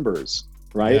the numbers,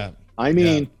 right? Yeah. I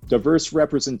mean diverse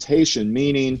representation,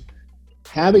 meaning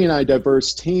having a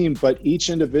diverse team, but each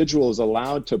individual is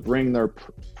allowed to bring their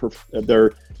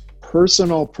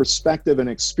personal perspective and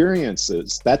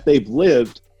experiences that they've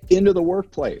lived into the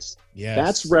workplace. Yes.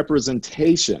 That's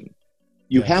representation.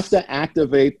 You have to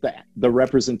activate the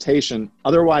representation,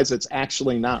 otherwise it's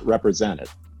actually not represented.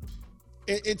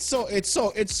 It's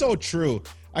so true.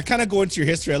 I kind of go into your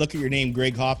history. I look at your name,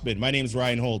 Greg Hoffman. My name is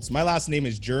Ryan Holtz. My last name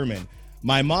is German.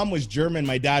 My mom was German.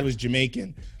 My dad was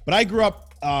Jamaican. But I grew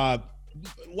up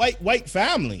white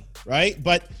family, right?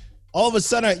 But all of a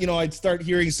sudden, I'd start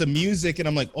hearing some music, and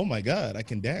I'm like, oh my God, I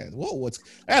can dance. Whoa,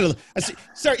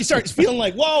 you start feeling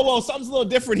like, whoa, something's a little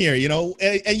different here,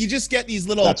 and you just get these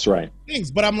little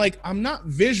things. But I'm like, I'm not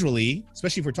visually,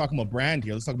 especially if we're talking about brand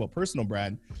here. Let's talk about personal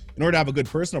brand. In order to have a good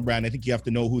personal brand, I think you have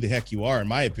to know who the heck you are, in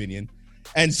my opinion.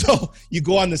 And so you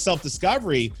go on the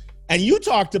self-discovery, and you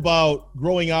talked about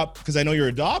growing up, because I know you're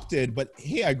adopted, but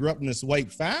hey, I grew up in this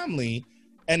white family.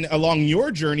 And along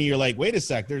your journey, you're like, wait a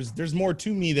sec, there's more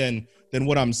to me than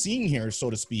what I'm seeing here, so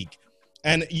to speak.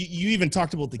 And you even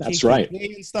talked about the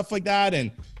KKK and stuff like that,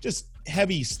 and just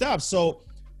heavy stuff. So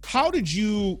how did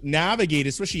you navigate,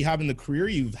 especially having the career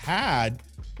you've had,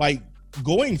 by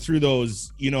going through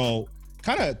those,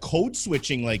 kind of code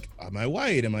switching, like, am I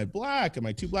white? Am I black? Am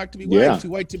I too black to be white? Too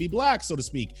white to be black, so to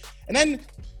speak? And then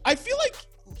I feel like,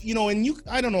 and you,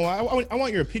 I don't know, I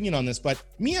want your opinion on this, but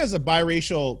me as a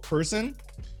biracial person,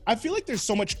 I feel like there's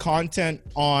so much content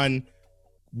on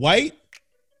white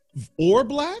or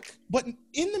black, but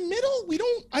in the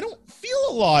middle, I don't feel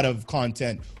a lot of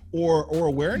content or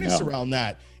awareness around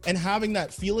that. And having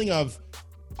that feeling of,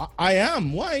 I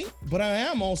am white, but I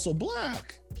am also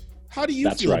black. How do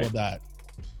you feel about that?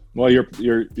 Well,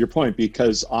 your point,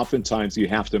 because oftentimes you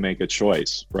have to make a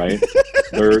choice, right?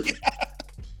 There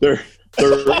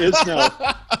is no,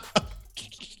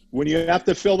 when you have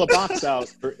to fill the box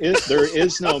out, there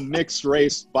is no mixed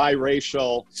race,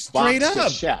 biracial box to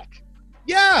check.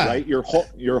 Yeah. Right. Your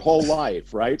whole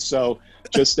life. Right. So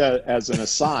just as an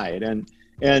aside, and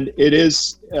it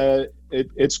is,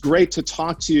 it's great to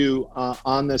talk to you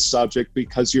on this subject,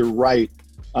 because you're right.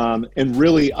 And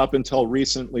really up until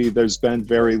recently, there's been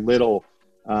very little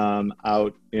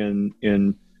out in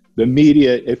the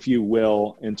media, if you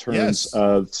will, in terms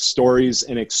of stories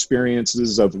and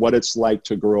experiences of what it's like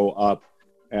to grow up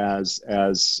as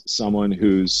someone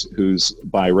who's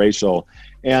biracial.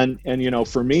 And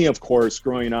for me, of course,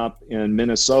 growing up in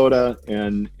Minnesota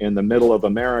and in the middle of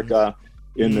America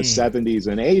in the 70s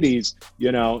and 80s,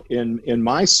 in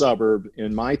my suburb,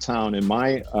 in my town, in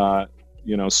my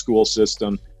school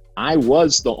system, I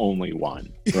was the only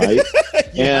one, right?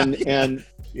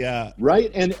 Yeah.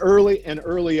 Right. And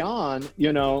early on,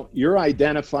 you're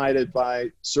identified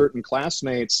by certain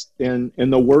classmates in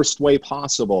the worst way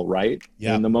possible, right? In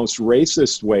Yeah. the most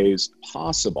racist ways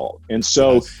possible. And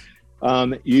so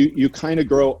Yes. you kind of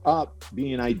grow up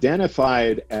being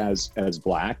identified as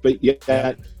black, but Yep.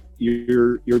 yet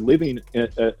you're living in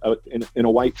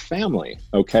a white family.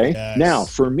 Okay. Now,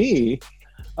 Yes. for me,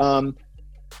 um,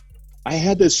 I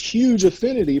had this huge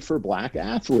affinity for black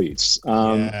athletes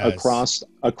Yes.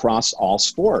 across all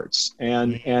sports,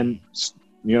 and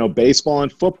Mm. baseball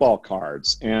and football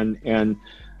cards, and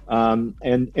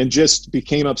just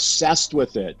became obsessed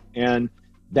with it. And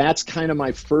that's kind of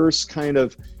my first kind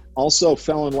of, also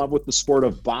fell in love with the sport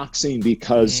of boxing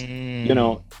because you Mm.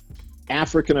 know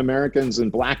African Americans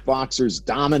and black boxers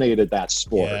dominated that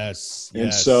sport. Yes.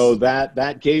 And so Yes.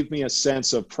 that gave me a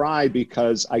sense of pride,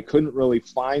 because I couldn't really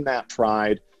find that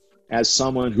pride as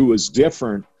someone who was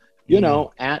different, Mm.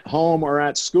 at home or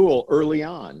at school early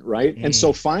on, right? And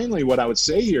so Mm. finally, what I would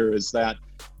say here is that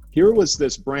here was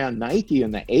this brand, Nike,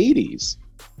 in the 80s,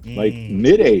 like Mm.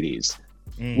 mid 80s,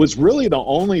 Mm. was really the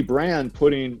only brand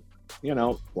putting,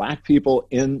 black people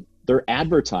in their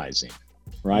advertising,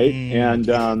 right? Mm.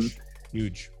 And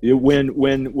Huge. Huge.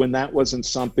 when that wasn't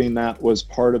something that was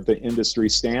part of the industry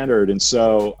standard. And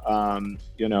so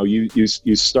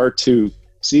you start to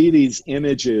see these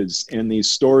images and these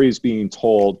stories being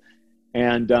told,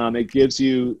 and it gives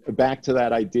you back to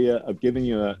that idea of giving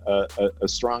you a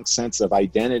strong sense of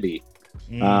identity,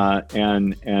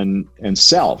 Mm. and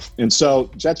self. And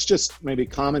so that's just maybe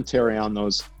commentary on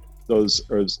those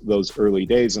early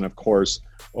days. And of course,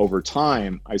 over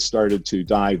time, I started to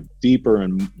dive deeper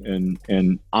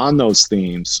and on those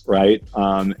themes, right?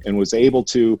 And was able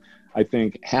to, I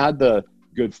think, had the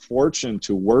good fortune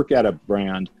to work at a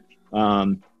brand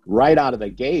right out of the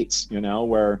gates,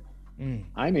 where, Mm.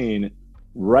 I mean,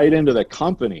 right into the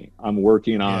company, I'm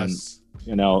working on, Yes.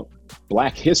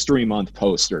 Black History Month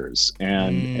posters,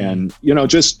 and Mm.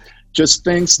 just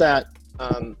things that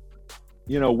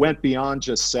went beyond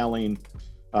just selling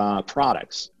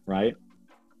products, right?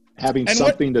 Having And what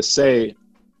something to say.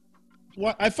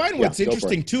 I find Yeah, what's go for it.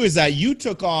 interesting too is that you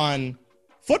took on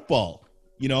football,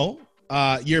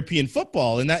 European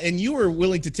football, and you were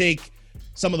willing to take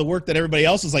some of the work that everybody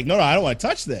else was like, no, I don't want to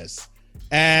touch this.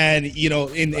 And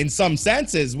in some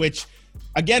senses, which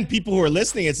again, people who are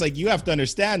listening, it's like you have to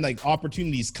understand, like,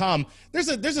 opportunities come. There's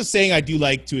a saying I do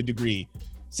like to a degree. It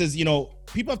says,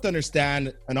 people have to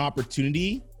understand an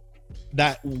opportunity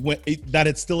that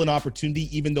it's still an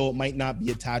opportunity, even though it might not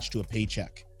be attached to a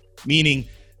paycheck. Meaning,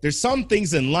 there's some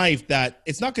things in life that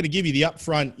it's not going to give you the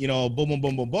upfront, boom, boom,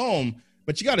 boom, boom, boom.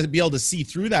 But you got to be able to see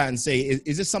through that and say,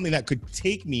 is this something that could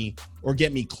take me or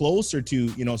get me closer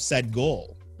to, said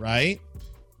goal, right?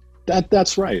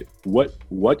 That's right.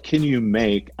 What can you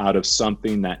make out of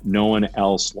something that no one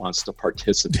else wants to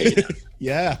participate in?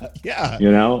 Yeah.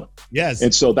 Yes.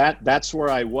 And so that's where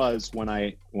I was when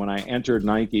I entered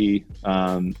Nike.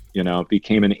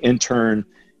 Became an intern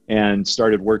and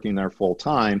started working there full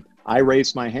time. I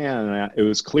raised my hand, and it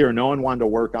was clear no one wanted to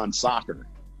work on soccer.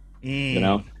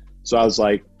 So I was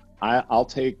like, I'll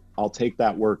take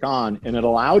that work on, and it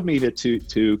allowed me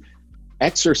to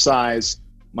exercise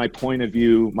my point of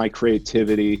view, my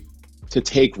creativity, to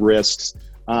take risks,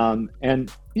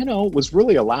 and was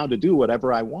really allowed to do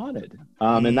whatever I wanted.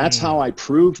 And that's how I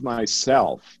proved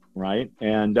myself, right?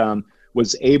 And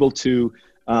was able to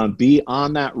be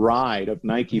on that ride of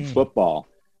Nike football,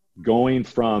 going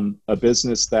from a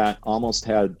business that almost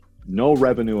had no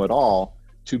revenue at all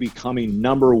to becoming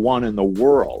number one in the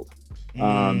world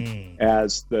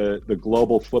as the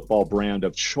global football brand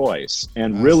of choice,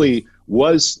 and Massive. Really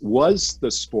was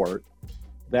the sport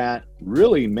that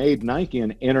really made Nike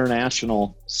an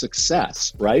international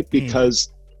success, right?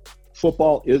 Because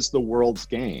football is the world's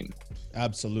game.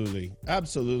 Absolutely.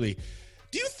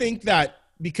 Do you think that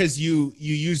because you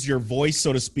use your voice,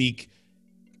 so to speak,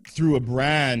 through a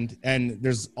brand, and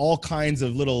there's all kinds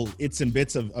of little its and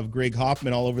bits of Greg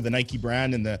Hoffman all over the Nike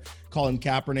brand and the Colin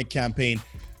Kaepernick campaign,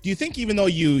 do you think even though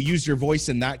you use your voice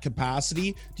in that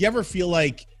capacity, do you ever feel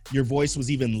like your voice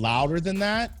was even louder than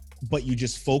that, but you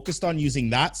just focused on using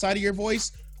that side of your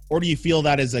voice? Or do you feel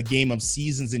that is a game of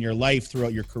seasons in your life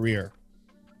throughout your career?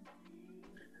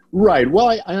 Right. Well,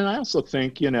 I also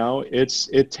think,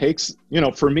 it takes,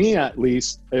 for me at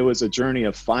least, it was a journey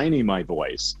of finding my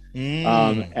voice.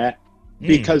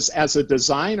 Because as a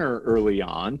designer early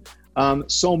on,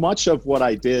 so much of what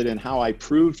I did and how I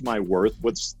proved my worth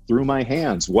was through my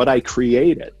hands, what I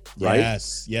created, right?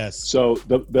 Yes. So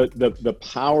the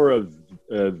power of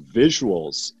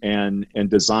visuals and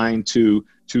design to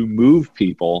move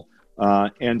people.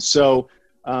 And so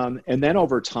And then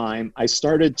over time, I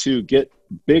started to get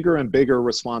bigger and bigger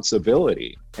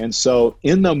responsibility. And so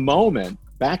in the moment,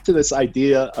 back to this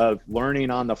idea of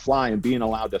learning on the fly and being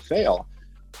allowed to fail,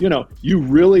 you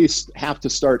really have to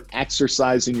start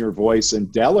exercising your voice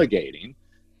and delegating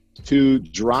to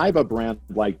drive a brand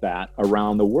like that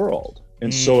around the world.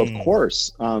 And so, of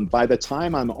course, by the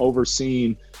time I'm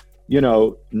overseeing,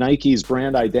 Nike's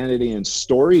brand identity and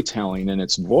storytelling and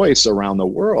its voice around the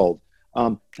world,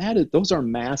 those are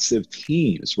massive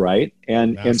teams, right?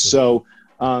 And so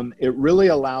it really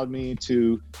allowed me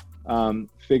to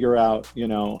figure out,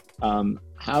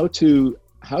 how to,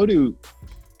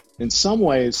 in some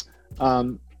ways,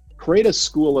 create a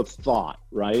school of thought,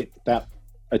 right? That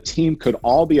a team could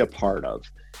all be a part of.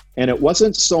 And it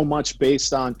wasn't so much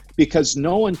based on, because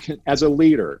no one can, as a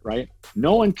leader, right?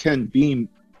 No one can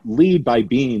lead by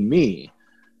being me.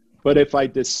 But if I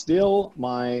distill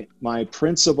my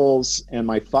principles and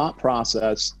my thought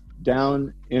process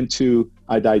down into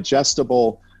a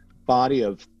digestible body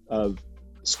of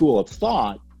school of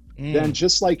thought, then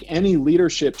just like any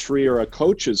leadership tree or a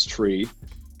coach's tree,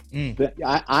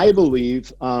 I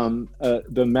believe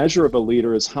the measure of a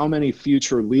leader is how many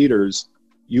future leaders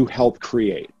you help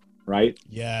create, right?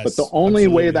 Yes. But the only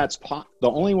way that's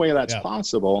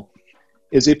possible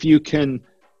is if you can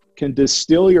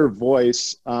distill your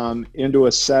voice into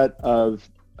a set of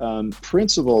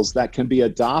principles that can be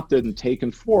adopted and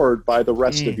taken forward by the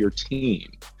rest of your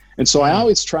team. And so I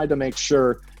always tried to make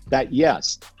sure that,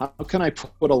 yes, how can I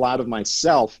put a lot of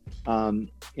myself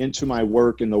into my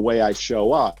work and the way I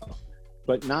show up,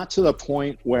 but not to the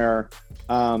point where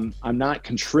I'm not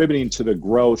contributing to the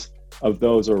growth of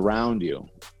those around you,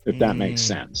 if that makes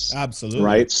sense. Absolutely.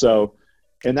 Right? So,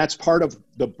 and that's part of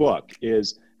the book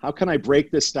is, how can I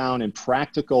break this down in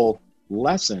practical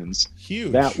lessons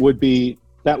that would be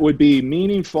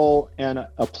meaningful and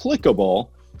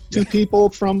applicable to people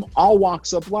from all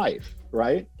walks of life,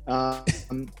 right?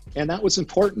 And that was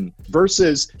important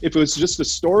versus if it was just a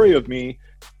story of me,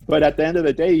 but at the end of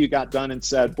the day, you got done and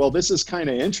said, well, this is kind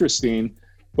of interesting,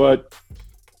 but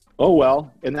oh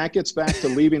well. And that gets back to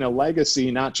leaving a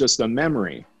legacy, not just a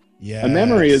memory. Yeah. A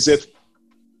memory is if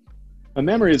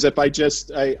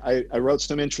I wrote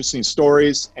some interesting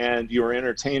stories and you were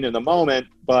entertained in the moment,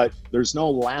 but there's no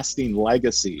lasting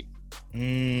legacy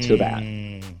to that.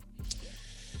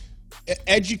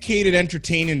 Educated,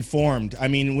 entertained, informed. I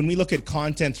mean, when we look at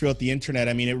content throughout the internet,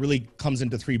 I mean, it really comes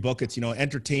into three buckets,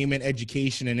 entertainment,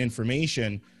 education, and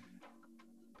information.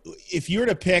 If you were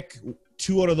to pick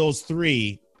two out of those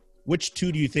three, which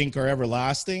two do you think are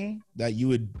everlasting that you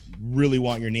would really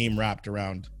want your name wrapped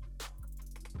around?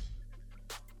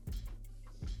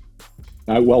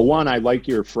 Well, one, I like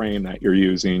your frame that you're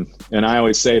using. And I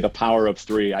always say the power of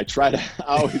three. I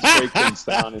always break things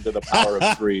down into the power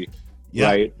of three. Yep.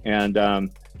 Right. And,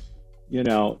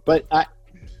 but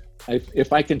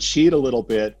if I can cheat a little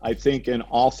bit, I think in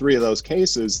all three of those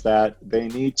cases that they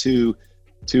need to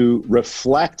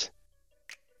reflect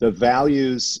the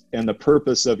values and the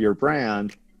purpose of your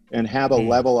brand and have a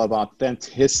level of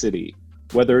authenticity,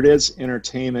 whether it is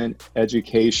entertainment,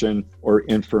 education, or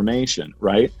information,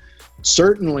 right?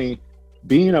 Certainly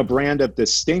being a brand of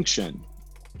distinction,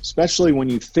 especially when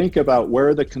you think about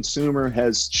where the consumer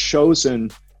has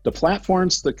chosen the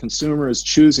platforms the consumer is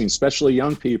choosing, especially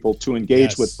young people, to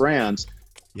engage with brands.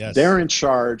 Yes. They're in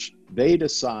charge, they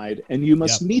decide, and you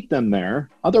must meet them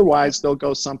there. Otherwise, they'll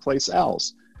go someplace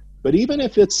else. But even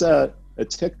if it's a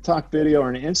TikTok video or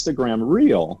an Instagram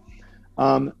reel,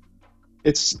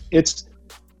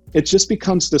 it just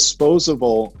becomes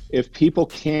disposable if people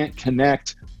can't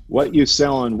connect what you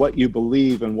sell and what you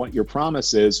believe and what your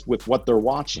promise is with what they're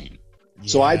watching.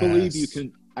 Yes. So I believe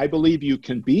you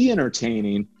can be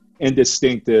entertaining and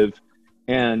distinctive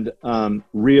and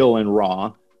real and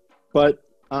raw, but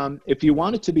if you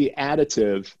want it to be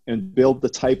additive and build the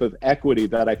type of equity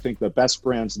that I think the best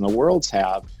brands in the world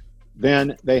have,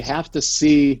 then they have to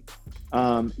see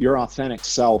your authentic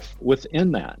self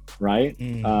within that, right?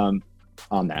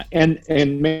 On that.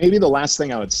 And maybe the last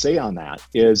thing I would say on that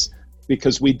is,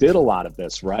 because we did a lot of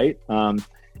this, right?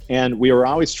 And we were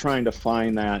always trying to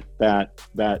find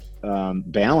that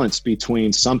balance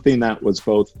between something that was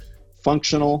both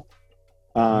functional,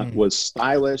 was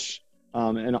stylish,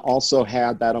 and also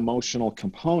had that emotional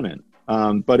component.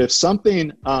 But if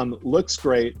something looks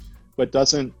great but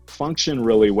doesn't function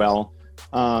really well,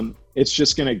 it's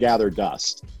just going to gather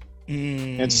dust.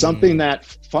 And something that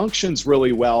functions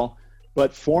really well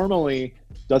but formally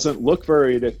doesn't look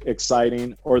very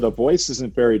exciting, or the voice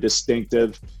isn't very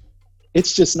distinctive,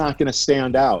 it's just not going to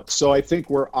stand out. So I think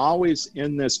we're always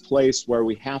in this place where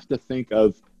we have to think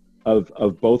of of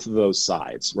both of those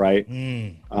sides, right?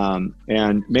 Mm.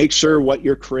 And make sure what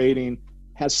you're creating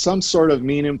has some sort of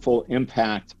meaningful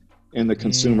impact in the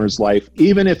consumer's life,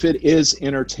 even if it is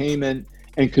entertainment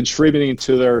and contributing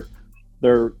to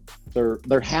their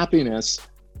happiness,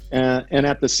 and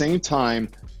at the same time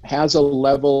has a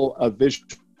level of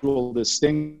visual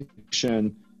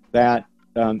distinction that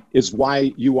is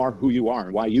why you are who you are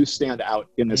and why you stand out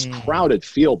in this crowded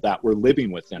field that we're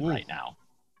living within right now.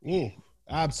 Ooh,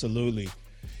 absolutely.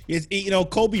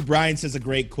 Kobe Bryant says a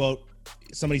great quote.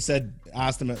 Somebody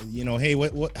asked him, hey,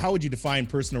 how would you define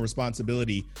personal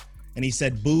responsibility? And he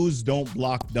said, booze don't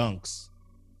block dunks.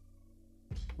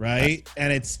 Right.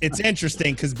 And it's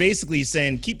interesting because basically he's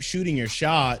saying, keep shooting your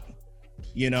shot,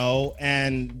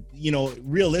 and,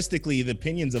 realistically, the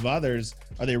opinions of others,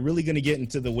 are they really going to get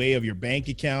into the way of your bank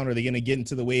account? Are they going to get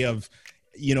into the way of,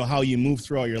 how you move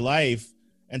throughout your life?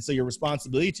 And so your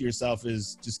responsibility to yourself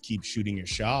is just keep shooting your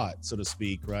shot, so to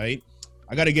speak. Right.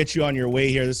 I got to get you on your way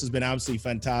here. This has been absolutely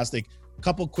fantastic. A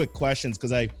couple quick questions,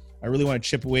 because I really want to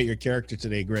chip away at your character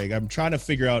today, Greg. I'm trying to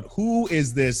figure out who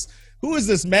is this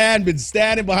man been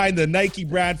standing behind the Nike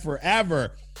brand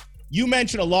forever. You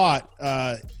mentioned a lot.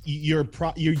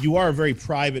 You are a very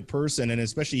private person, and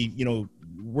especially,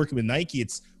 working with Nike,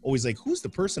 it's always like, who's the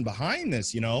person behind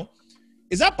this?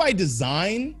 Is that by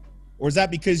design, or is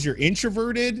that because you're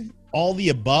introverted? All the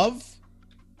above?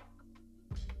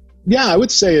 Yeah, I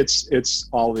would say it's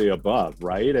all the above,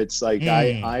 right? It's like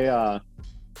I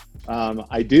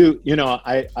do,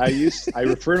 I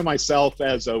refer to myself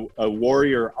as a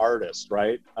warrior artist,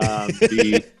 right?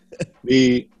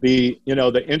 The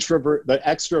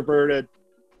extroverted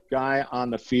guy on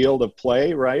the field of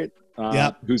play, right?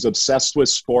 Who's obsessed with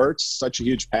sports, such a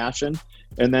huge passion,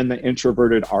 and then the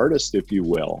introverted artist, if you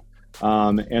will.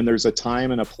 And there's a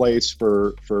time and a place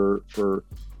for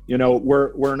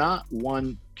we're not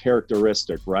one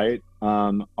characteristic, right?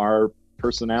 Our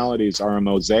personalities are a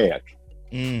mosaic.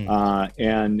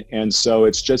 And so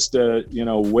it's just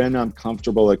when I'm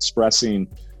comfortable expressing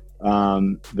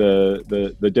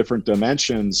the different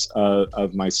dimensions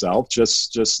of myself,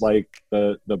 just like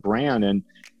the brand. And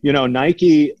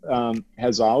Nike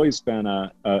has always been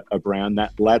a brand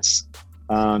that lets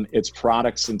its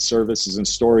products and services and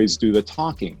stories do the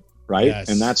talking, right? Yes.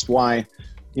 And that's why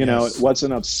it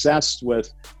wasn't obsessed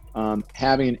with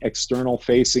having external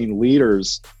facing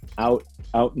leaders out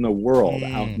in the world,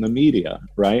 out in the media,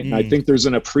 right? And I think there's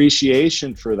an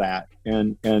appreciation for that,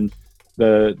 and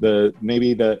the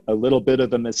maybe a little bit of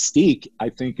the mystique, I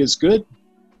think, is good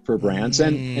for brands,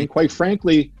 and quite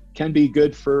frankly can be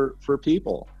good for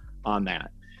people on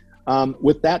that.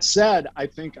 With that said, I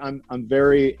think I'm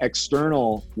very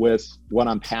external with what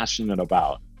I'm passionate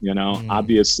about.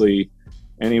 Obviously,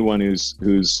 anyone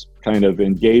who's kind of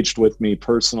engaged with me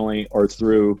personally or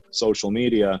through social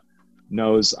media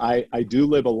knows I do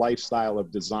live a lifestyle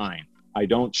of design. I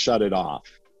don't shut it off.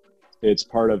 It's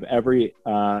part of every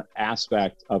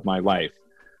aspect of my life,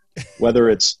 whether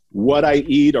it's what I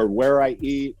eat or where I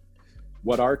eat,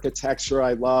 what architecture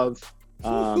I love,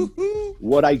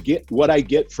 what I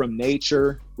get from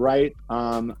nature, right?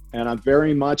 And I'm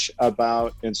very much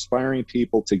about inspiring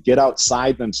people to get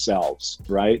outside themselves,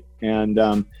 right?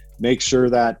 And make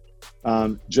sure that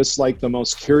just like the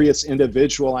most curious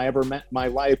individual I ever met in my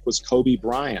life was Kobe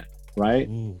Bryant, right?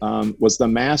 Was the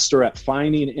master at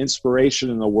finding inspiration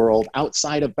in the world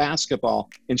outside of basketball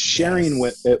and sharing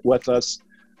it with us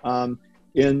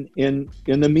in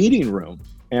the meeting room.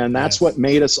 And that's what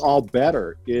made us all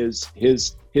better, is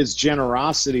his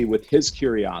generosity with his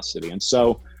curiosity. And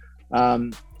so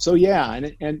yeah,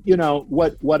 and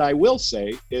what I will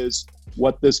say is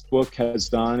what this book has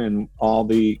done, and all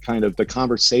the kind of the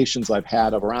conversations I've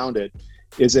had around it,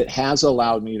 is it has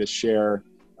allowed me to share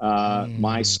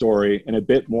my story and a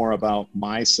bit more about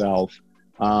myself.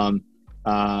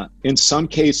 In some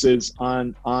cases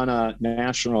on a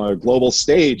national or global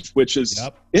stage, which is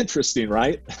interesting,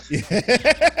 right?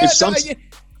 Sometimes,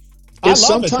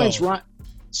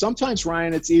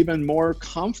 Ryan, it's even more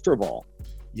comfortable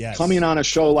coming on a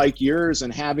show like yours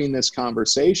and having this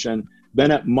conversation than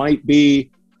it might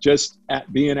be just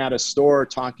being at a store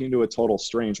talking to a total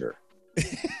stranger.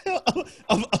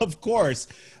 Of course.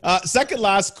 Second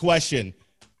last question.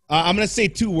 I'm going to say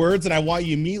 2 words, and I want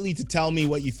you immediately to tell me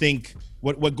what you think,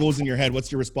 what goes in your head. What's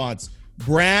your response?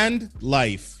 Brand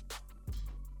life.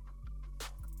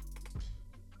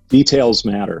 Details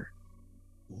matter.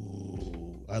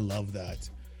 Ooh, I love that.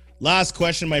 Last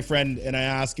question, my friend, and I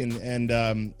ask,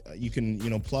 and you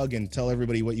can plug and tell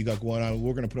everybody what you got going on.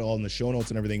 We're going to put it all in the show notes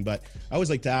and everything, but I always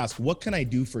like to ask, what can I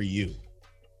do for you?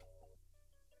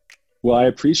 Well, I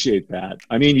appreciate that.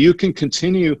 I mean, you can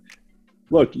continue.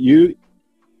 Look, you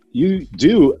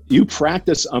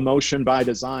practice emotion by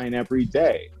design every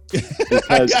day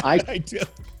because I do.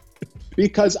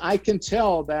 Because I can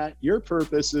tell that your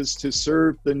purpose is to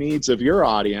serve the needs of your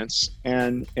audience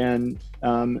and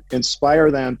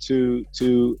inspire them to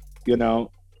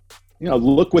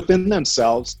look within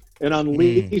themselves and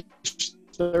unleash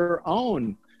their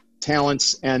own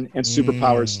talents and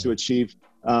superpowers to achieve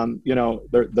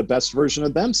the best version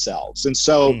of themselves. And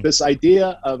so this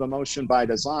idea of emotion by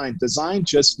design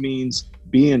just means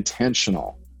be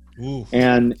intentional. Ooh,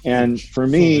 and for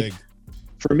me, so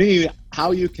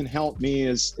how you can help me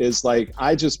is like,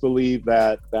 I just believe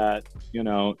that the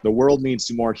world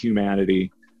needs more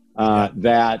humanity,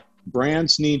 that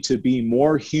brands need to be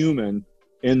more human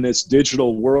in this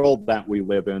digital world that we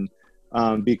live in,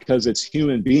 because it's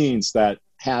human beings that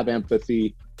have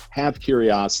empathy, have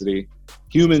curiosity.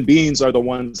 Human beings are the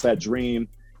ones that dream,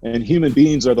 and human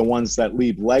beings are the ones that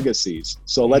leave legacies.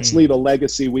 So let's leave a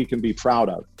legacy we can be proud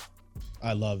of.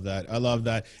 I love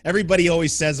that. Everybody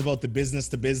always says about the business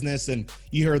to business, and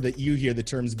you hear the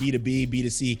terms B2B,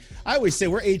 B2C. I always say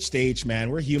we're H to H, man.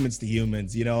 We're humans to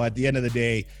humans, at the end of the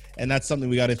day. And that's something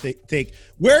we got to think.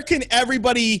 Where can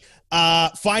everybody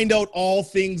find out all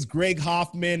things Greg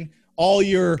Hoffman, all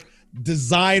your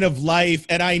design of life?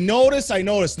 And I notice,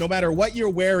 no matter what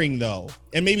you're wearing though,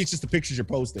 and maybe it's just the pictures you're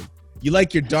posting, you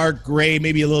like your dark gray,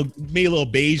 maybe a little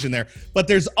beige in there, but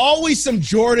there's always some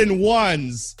Jordan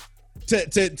 1s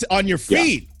to on your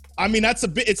feet. Yeah. I mean,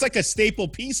 it's like a staple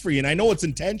piece for you, and I know it's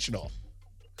intentional.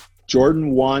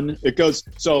 Jordan 1, it goes,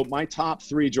 so my top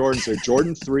 3 Jordans are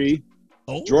Jordan 3.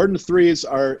 Oh. Jordan 3s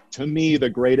are, to me, the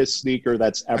greatest sneaker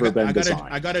that's ever been designed.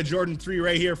 I got a Jordan 3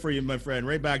 right here for you, my friend,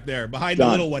 right back there, behind the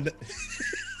little one.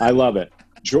 I love it.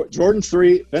 Jordan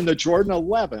 3, then the Jordan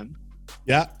 11.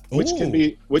 Yeah.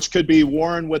 Which could be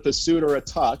worn with a suit or a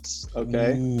tux.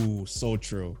 Okay. Ooh, so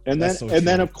true. And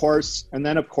then of course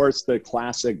the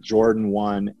classic Jordan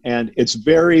 1. And it's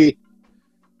very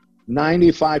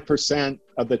 95%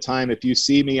 of the time, if you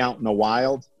see me out in the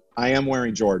wild, I am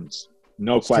wearing Jordans.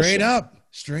 No question.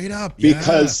 Straight up.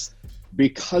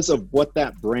 Because of what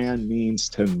that brand means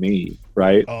to me,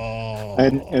 right? Oh.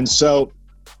 And so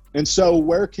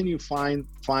where can you find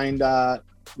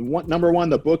number one,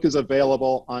 the book is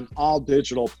available on all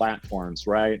digital platforms,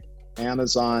 right?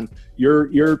 Amazon,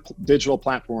 your digital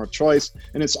platform of choice,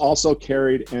 and it's also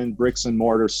carried in bricks and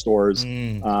mortar stores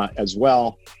as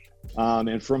well.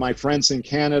 And for my friends in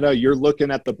Canada, you're looking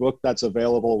at the book that's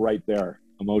available right there,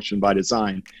 Emotion by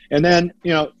Design. And then,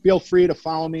 feel free to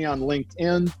follow me on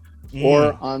LinkedIn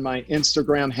or on my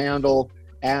Instagram handle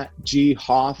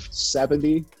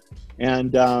 @ghoff70.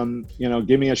 And,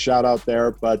 give me a shout out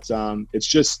there. But it's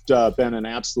just been an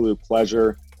absolute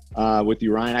pleasure with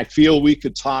you, Ryan. I feel we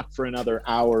could talk for another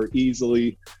hour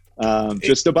easily,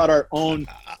 just about our own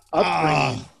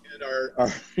upbringing.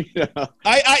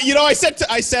 I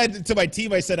said to my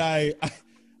team, I said, I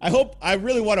hope, I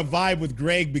really want to vibe with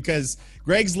Greg, because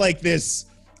Greg's like this.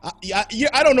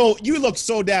 I don't know. You look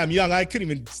so damn young. I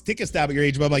couldn't even take a stab at your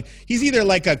age, but I'm like, he's either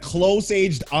like a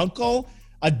close-aged uncle,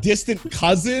 a distant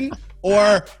cousin,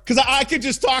 or because I could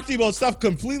just talk to you about stuff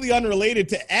completely unrelated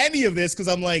to any of this, because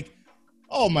I'm like,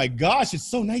 oh my gosh, it's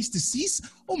so nice to see.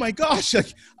 Oh my gosh,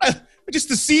 just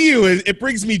to see you, it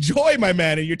brings me joy, my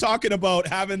man. And you're talking about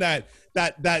having that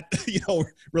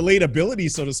relatability,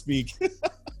 so to speak.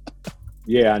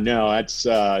 Yeah, no, it's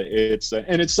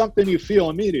something you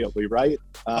feel immediately, right?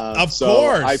 Of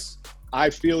course. I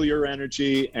feel your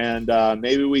energy, and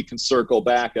maybe we can circle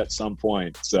back at some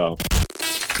point. So.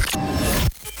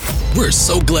 We're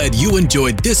so glad you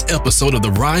enjoyed this episode of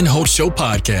the Ryan Holtz Show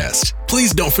podcast.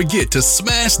 Please don't forget to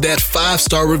smash that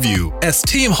 5-star review, as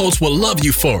Team Holtz will love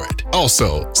you for it.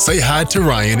 Also, say hi to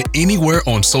Ryan anywhere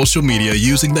on social media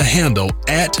using the handle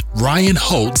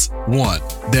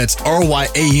 @RyanHoltz1. That's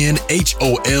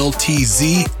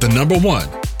RyanHoltz, 1.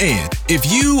 And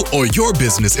if you or your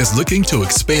business is looking to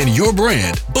expand your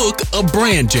brand, book a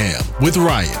brand jam with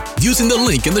Ryan using the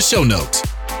link in the show notes.